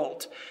being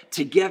built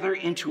together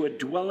into a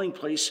dwelling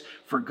place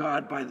for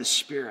God by the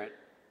Spirit.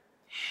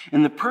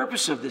 And the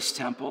purpose of this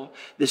temple,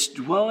 this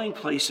dwelling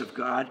place of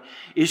God,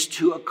 is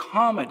to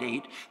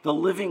accommodate the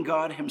living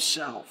God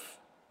himself.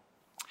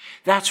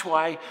 That's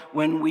why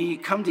when we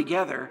come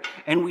together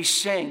and we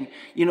sing,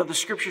 the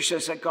scripture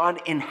says that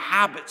God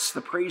inhabits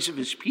the praise of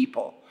his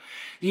people.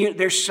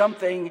 There's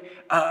something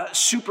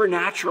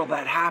supernatural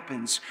that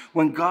happens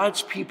when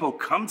God's people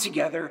come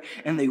together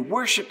and they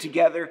worship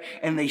together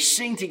and they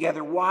sing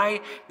together.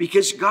 Why?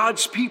 Because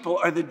God's people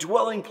are the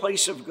dwelling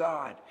place of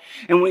God.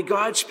 And when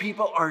God's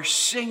people are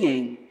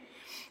singing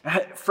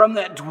from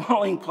that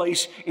dwelling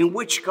place in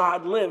which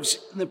God lives,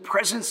 in the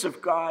presence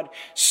of God,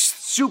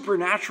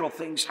 supernatural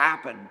things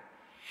happen.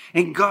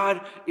 And God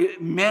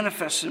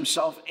manifests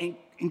himself in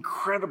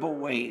incredible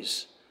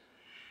ways.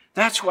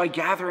 That's why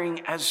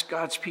gathering as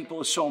God's people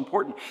is so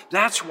important.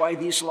 That's why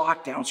these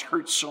lockdowns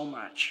hurt so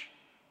much.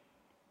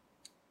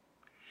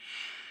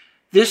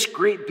 This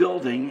great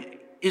building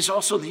is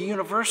also the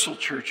universal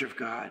church of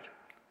God.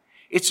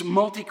 It's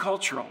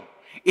multicultural.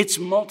 It's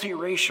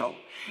multiracial.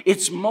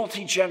 It's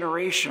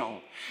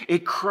multi-generational.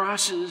 It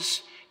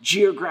crosses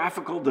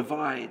geographical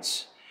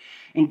divides.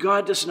 And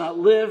God does not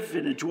live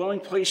in a dwelling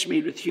place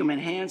made with human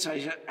hands,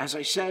 as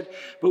I said,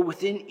 but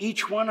within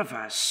each one of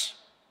us.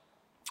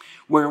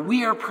 Where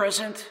we are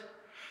present,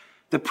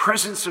 the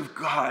presence of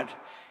God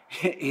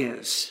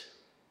is.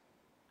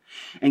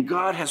 And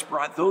God has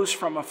brought those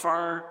from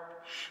afar,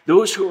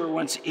 those who were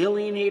once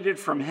alienated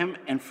from him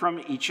and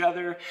from each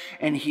other,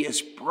 and he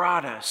has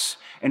brought us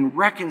and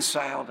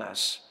reconciled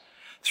us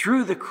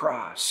through the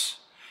cross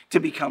to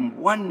become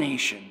one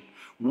nation,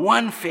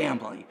 one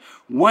family,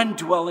 one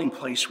dwelling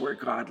place where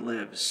God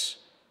lives.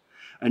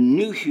 A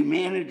new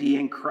humanity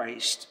in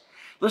Christ.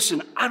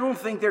 Listen, I don't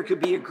think there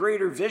could be a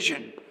greater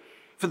vision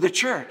for the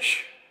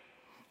church.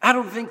 I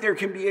don't think there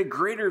can be a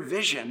greater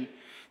vision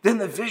than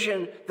the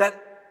vision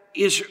that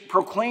is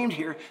proclaimed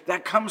here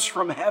that comes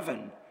from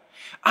heaven.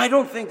 I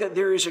don't think that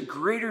there is a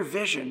greater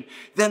vision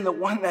than the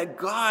one that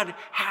God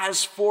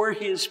has for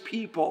his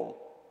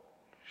people.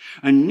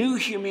 A new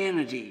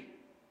humanity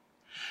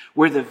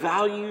where the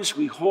values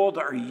we hold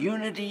are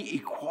unity,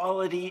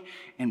 equality,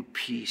 and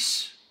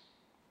peace.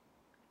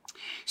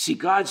 See,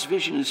 God's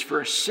vision is for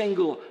a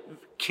single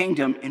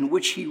kingdom in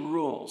which he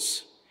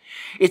rules.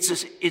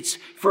 It's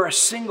for a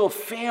single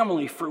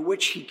family for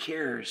which he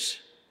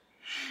cares.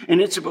 And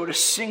it's about a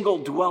single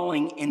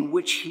dwelling in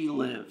which he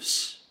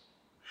lives.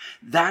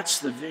 That's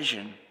the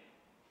vision.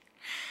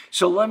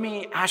 So let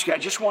me ask you, I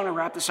just want to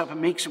wrap this up and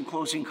make some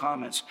closing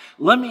comments.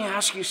 Let me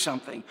ask you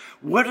something.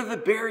 What are the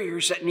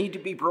barriers that need to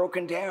be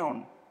broken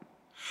down?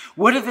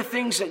 What are the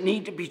things that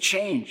need to be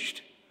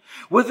changed?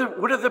 What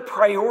are the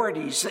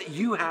priorities that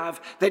you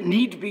have that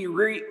need to be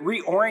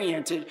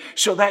reoriented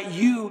so that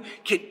you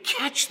can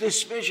catch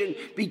this vision,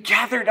 be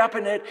gathered up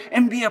in it,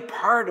 and be a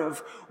part of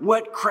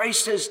what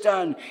Christ has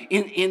done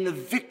in the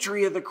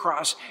victory of the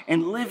cross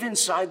and live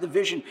inside the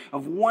vision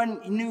of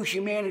one new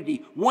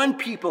humanity, one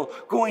people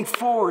going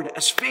forward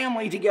as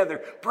family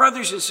together,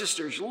 brothers and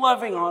sisters,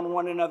 loving on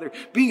one another,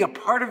 being a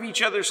part of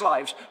each other's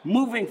lives,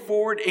 moving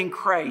forward in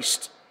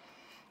Christ.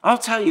 I'll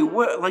tell you,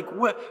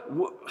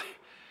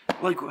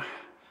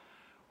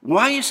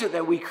 why is it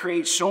that we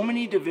create so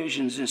many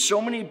divisions and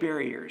so many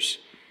barriers?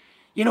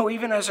 You know,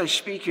 even as I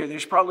speak here,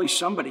 there's probably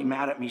somebody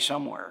mad at me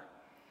somewhere.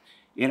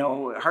 You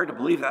know, hard to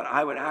believe that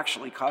I would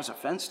actually cause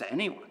offense to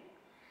anyone.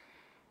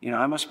 You know,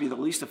 I must be the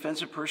least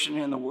offensive person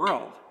in the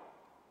world,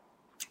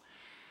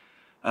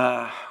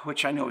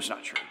 which I know is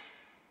not true.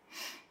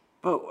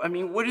 But, I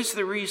mean, what is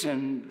the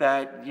reason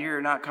that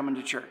you're not coming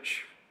to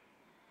church?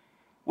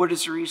 What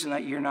is the reason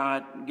that you're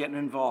not getting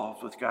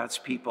involved with God's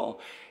people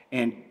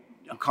and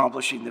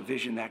accomplishing the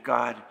vision that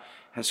God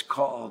has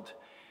called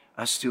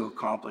us to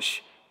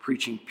accomplish,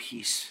 preaching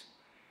peace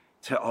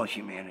to all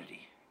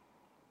humanity?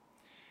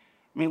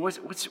 I mean, what's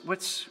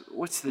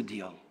the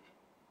deal?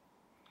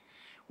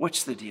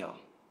 What's the deal?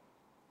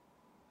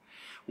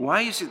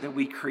 Why is it that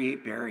we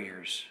create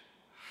barriers?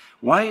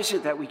 Why is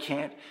it that we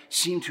can't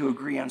seem to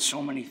agree on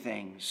so many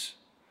things?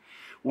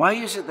 Why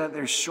is it that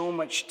there's so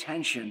much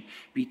tension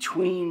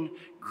between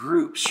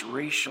groups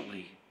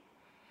racially,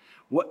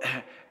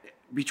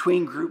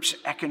 between groups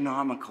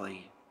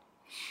economically,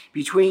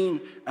 between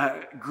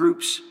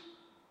groups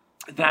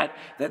that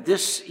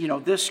this, you know,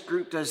 this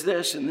group does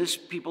this and this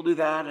people do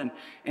that,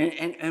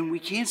 and we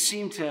can't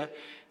seem to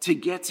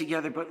get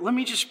together? But let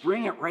me just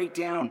bring it right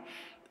down,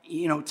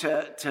 you know,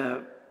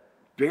 to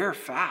bare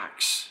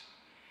facts.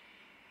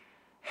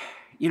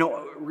 You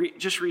know,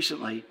 just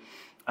recently,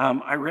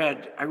 I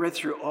read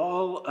through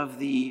all of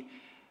the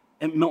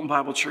Milton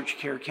Bible Church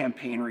Care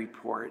Campaign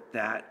report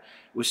that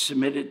was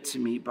submitted to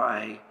me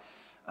by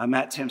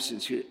Matt Timpson,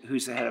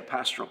 who's the head of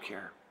pastoral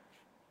care.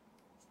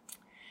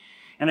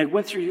 And I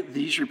went through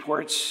these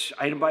reports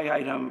item by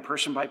item,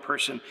 person by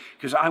person,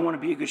 because I want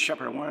to be a good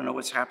shepherd. I want to know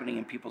what's happening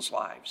in people's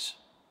lives.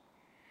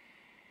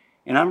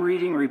 And I'm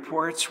reading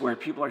reports where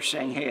people are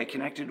saying, hey, I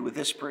connected with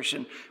this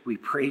person. We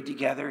prayed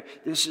together.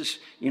 This is,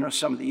 you know,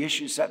 some of the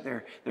issues that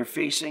they're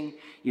facing.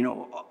 You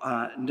know,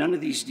 none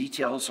of these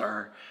details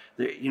are,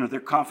 you know,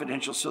 they're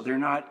confidential, so they're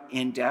not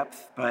in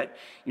depth. But,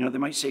 you know, they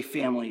might say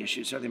family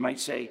issues, or they might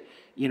say,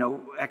 you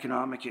know,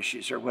 economic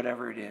issues, or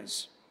whatever it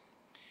is.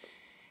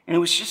 And it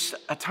was just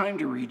a time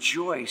to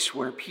rejoice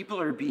where people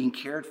are being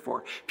cared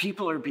for.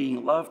 People are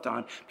being loved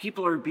on.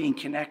 People are being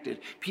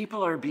connected.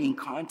 People are being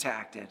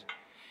contacted.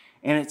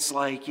 And it's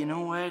like, you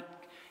know what?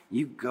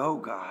 You go,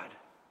 God.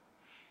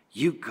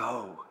 You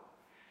go.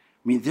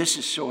 I mean, this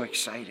is so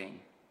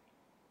exciting.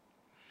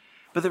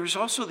 But there was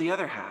also the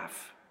other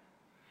half,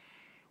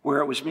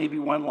 where it was maybe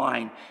one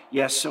line,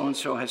 yes,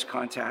 so-and-so has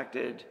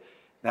contacted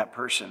that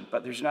person,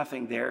 but there's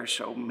nothing there,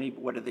 so maybe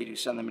what did they do?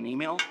 Send them an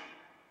email?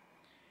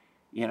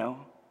 You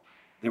know,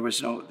 there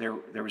was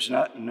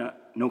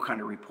no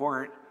kind of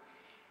report.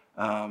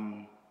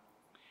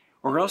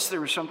 Or else there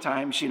were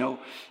sometimes, you know,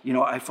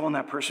 I phoned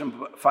that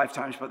person 5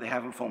 times, but they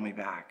haven't phoned me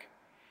back.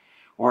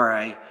 Or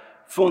I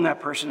phoned that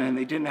person and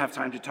they didn't have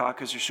time to talk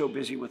because they're so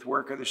busy with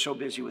work, or they're so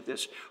busy with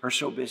this, or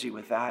so busy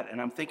with that.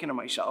 And I'm thinking to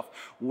myself,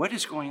 what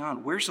is going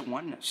on? Where's the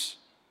oneness?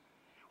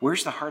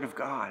 Where's the heart of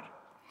God?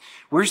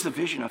 Where's the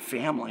vision of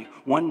family,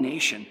 one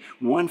nation,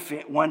 one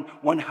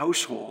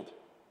household?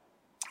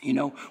 You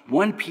know,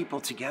 one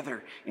people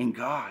together in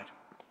God.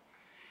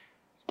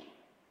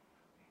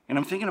 And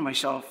I'm thinking to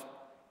myself,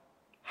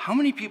 how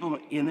many people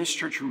in this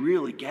church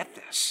really get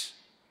this?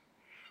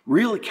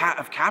 Really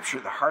have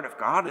captured the heart of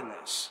God in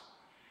this?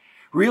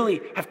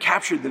 Really have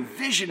captured the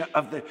vision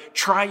of the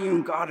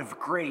triune God of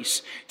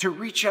grace to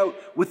reach out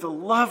with the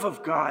love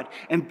of God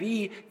and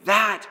be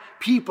that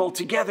people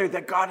together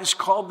that God has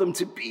called them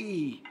to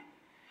be?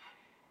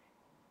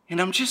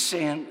 And I'm just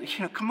saying, you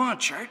know, come on,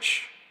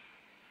 church.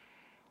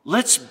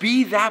 Let's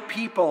be that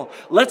people.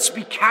 Let's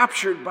be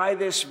captured by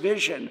this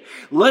vision.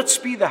 Let's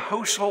be the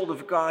household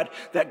of God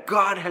that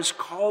God has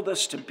called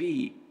us to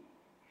be.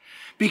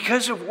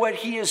 Because of what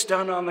he has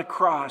done on the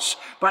cross,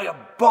 by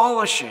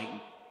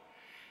abolishing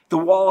the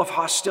wall of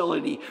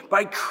hostility,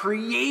 by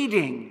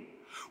creating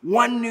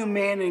one new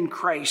man in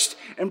Christ,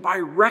 and by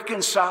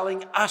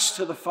reconciling us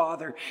to the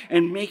Father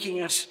and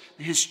making us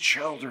his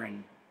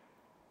children.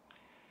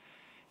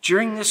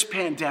 During this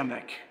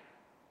pandemic,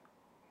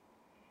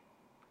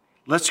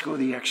 let's go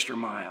the extra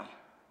mile.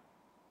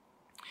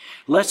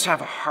 Let's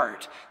have a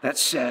heart that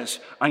says,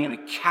 I'm going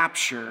to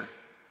capture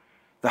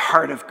the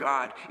heart of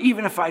God.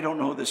 Even if I don't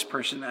know this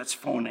person that's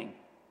phoning,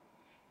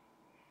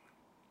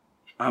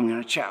 I'm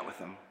going to chat with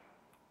them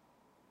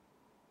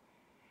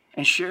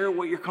and share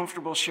what you're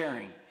comfortable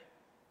sharing.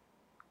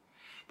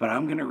 But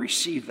I'm going to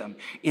receive them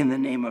in the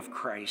name of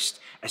Christ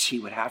as he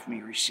would have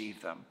me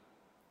receive them.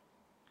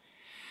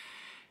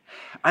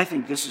 I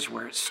think this is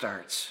where it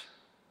starts.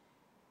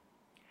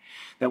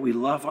 That we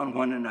love on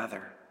one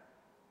another.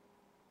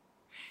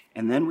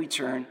 And then we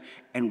turn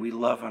and we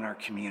love on our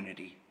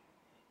community.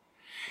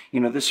 You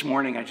know, this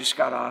morning I just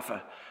got off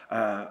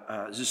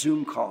a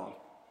Zoom call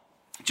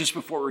just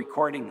before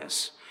recording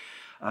this.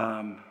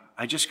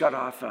 I just got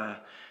off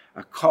a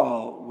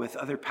call with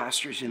other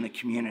pastors in the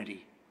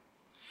community.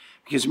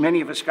 Because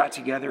many of us got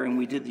together and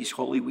we did these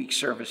Holy Week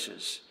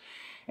services.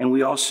 And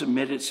we all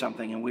submitted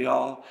something, and we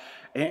all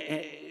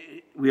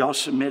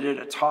submitted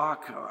a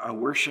talk, a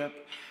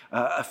worship,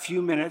 a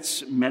few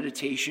minutes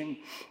meditation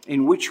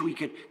in which we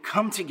could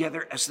come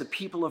together as the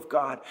people of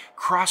God,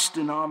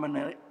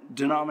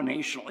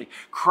 cross-denominationally,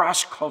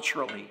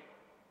 cross-culturally,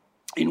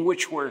 in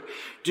which we're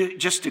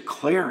just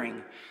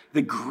declaring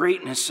the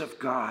greatness of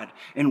God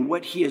and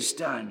what he has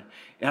done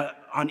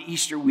on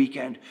Easter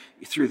weekend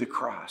through the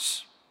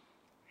cross.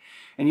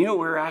 And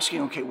we're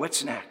asking, okay,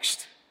 what's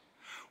next?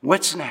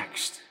 What's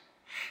next?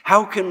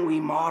 How can we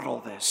model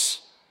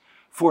this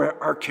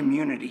for our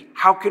community?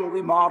 How can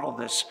we model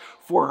this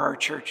for our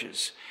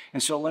churches?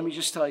 And so let me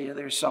just tell you,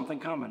 there's something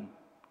coming.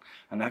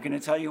 I'm not going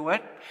to tell you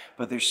what,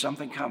 but there's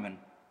something coming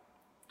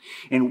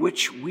in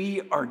which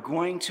we are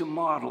going to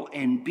model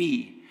and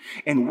be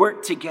and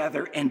work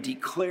together and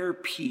declare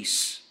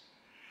peace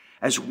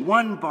as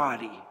one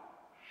body,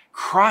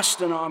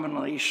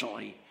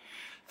 cross-denominationally,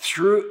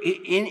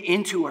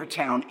 into our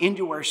town,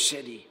 into our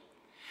city,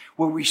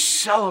 where we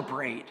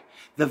celebrate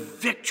the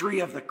victory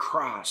of the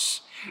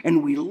cross,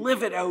 and we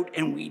live it out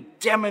and we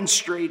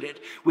demonstrate it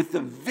with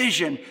the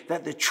vision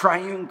that the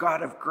triune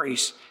God of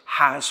grace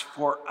has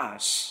for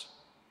us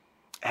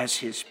as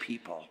his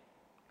people.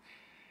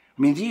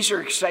 I mean, these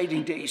are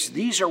exciting days.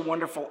 These are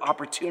wonderful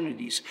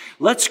opportunities.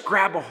 Let's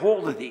grab a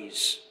hold of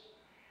these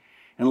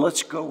and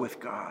let's go with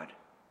God.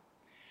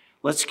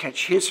 Let's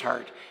catch his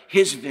heart,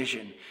 his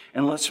vision,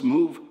 and let's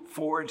move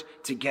forward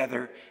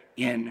together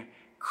in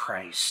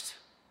Christ.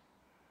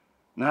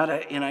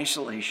 Not in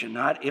isolation,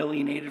 not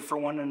alienated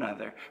from one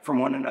another,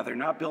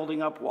 not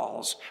building up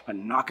walls, but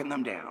knocking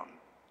them down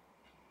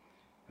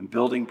and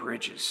building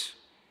bridges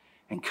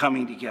and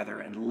coming together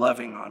and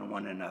loving on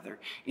one another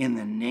in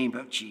the name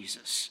of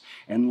Jesus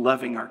and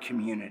loving our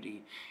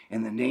community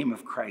in the name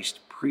of Christ,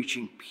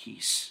 preaching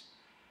peace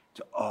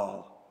to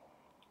all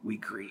we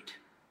greet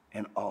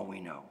and all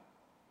we know.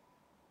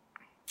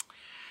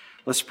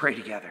 Let's pray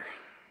together.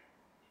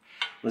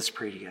 Let's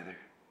pray together.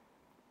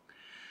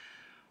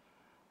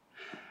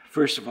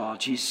 First of all,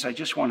 Jesus, I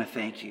just want to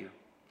thank you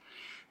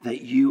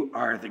that you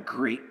are the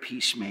great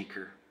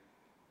peacemaker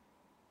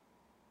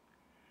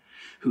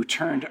who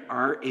turned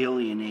our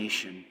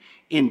alienation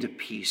into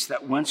peace,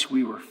 that once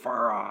we were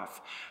far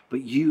off,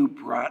 but you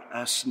brought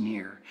us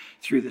near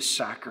through the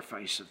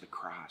sacrifice of the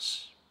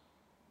cross.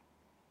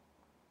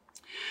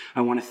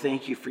 I want to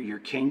thank you for your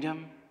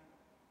kingdom,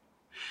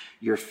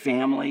 your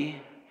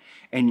family,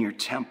 and your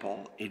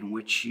temple in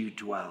which you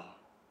dwell.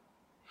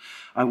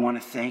 I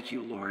want to thank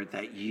you, Lord,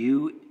 that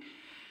you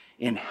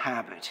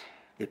inhabit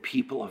the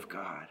people of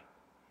God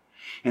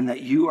and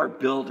that you are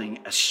building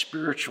a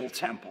spiritual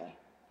temple,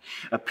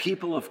 a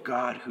people of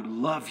God who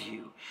love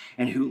you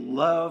and who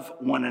love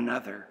one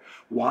another.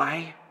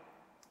 Why?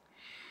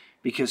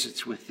 Because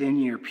it's within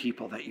your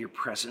people that your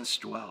presence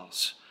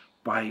dwells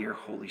by your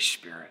Holy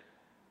Spirit.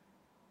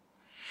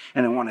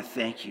 And I want to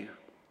thank you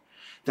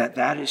that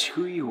that is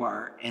who you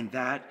are and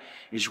that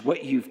is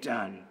what you've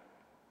done.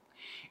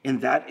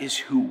 And that is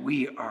who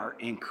we are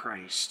in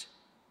Christ.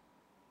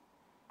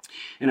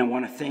 And I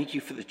want to thank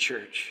you for the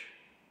church,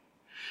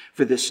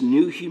 for this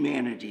new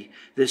humanity,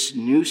 this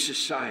new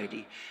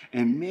society,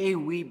 and may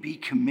we be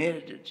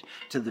committed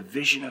to the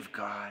vision of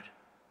God.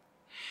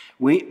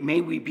 May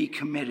we be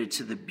committed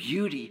to the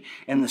beauty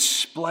and the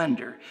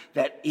splendor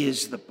that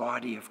is the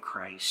body of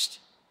Christ,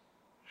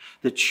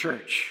 the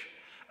church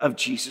of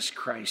Jesus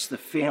Christ, the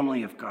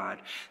family of God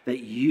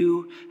that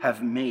you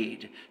have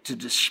made to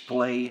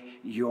display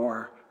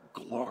your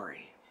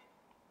glory.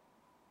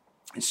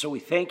 And so we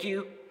thank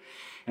you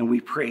and we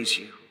praise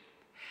you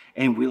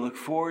and we look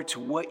forward to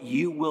what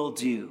you will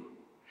do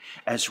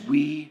as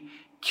we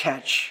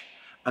catch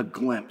a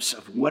glimpse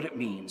of what it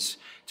means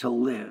to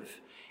live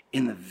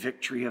in the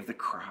victory of the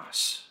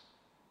cross.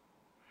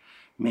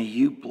 May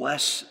you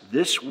bless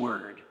this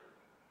word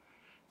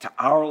to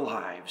our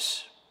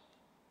lives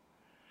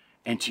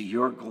and to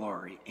your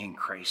glory in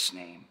Christ's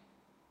name.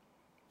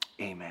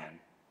 Amen.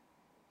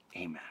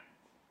 Amen.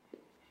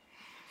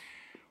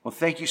 Well,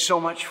 thank you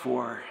so much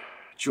for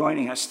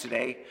joining us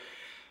today.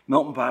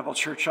 Milton Bible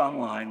Church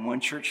Online, one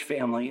church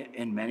family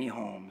in many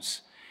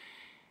homes.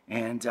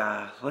 And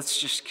let's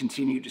just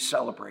continue to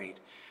celebrate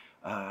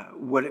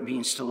what it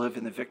means to live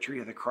in the victory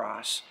of the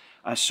cross.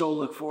 I so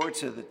look forward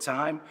to the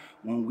time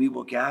when we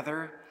will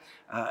gather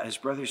as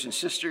brothers and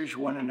sisters,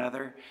 one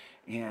another.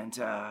 And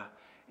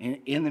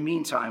in the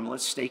meantime,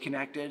 let's stay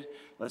connected.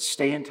 Let's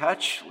stay in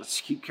touch.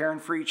 Let's keep caring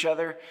for each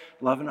other,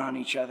 loving on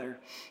each other.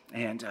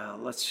 And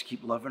let's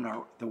keep loving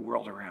the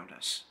world around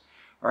us.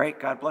 All right,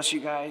 God bless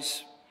you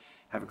guys.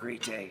 Have a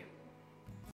great day.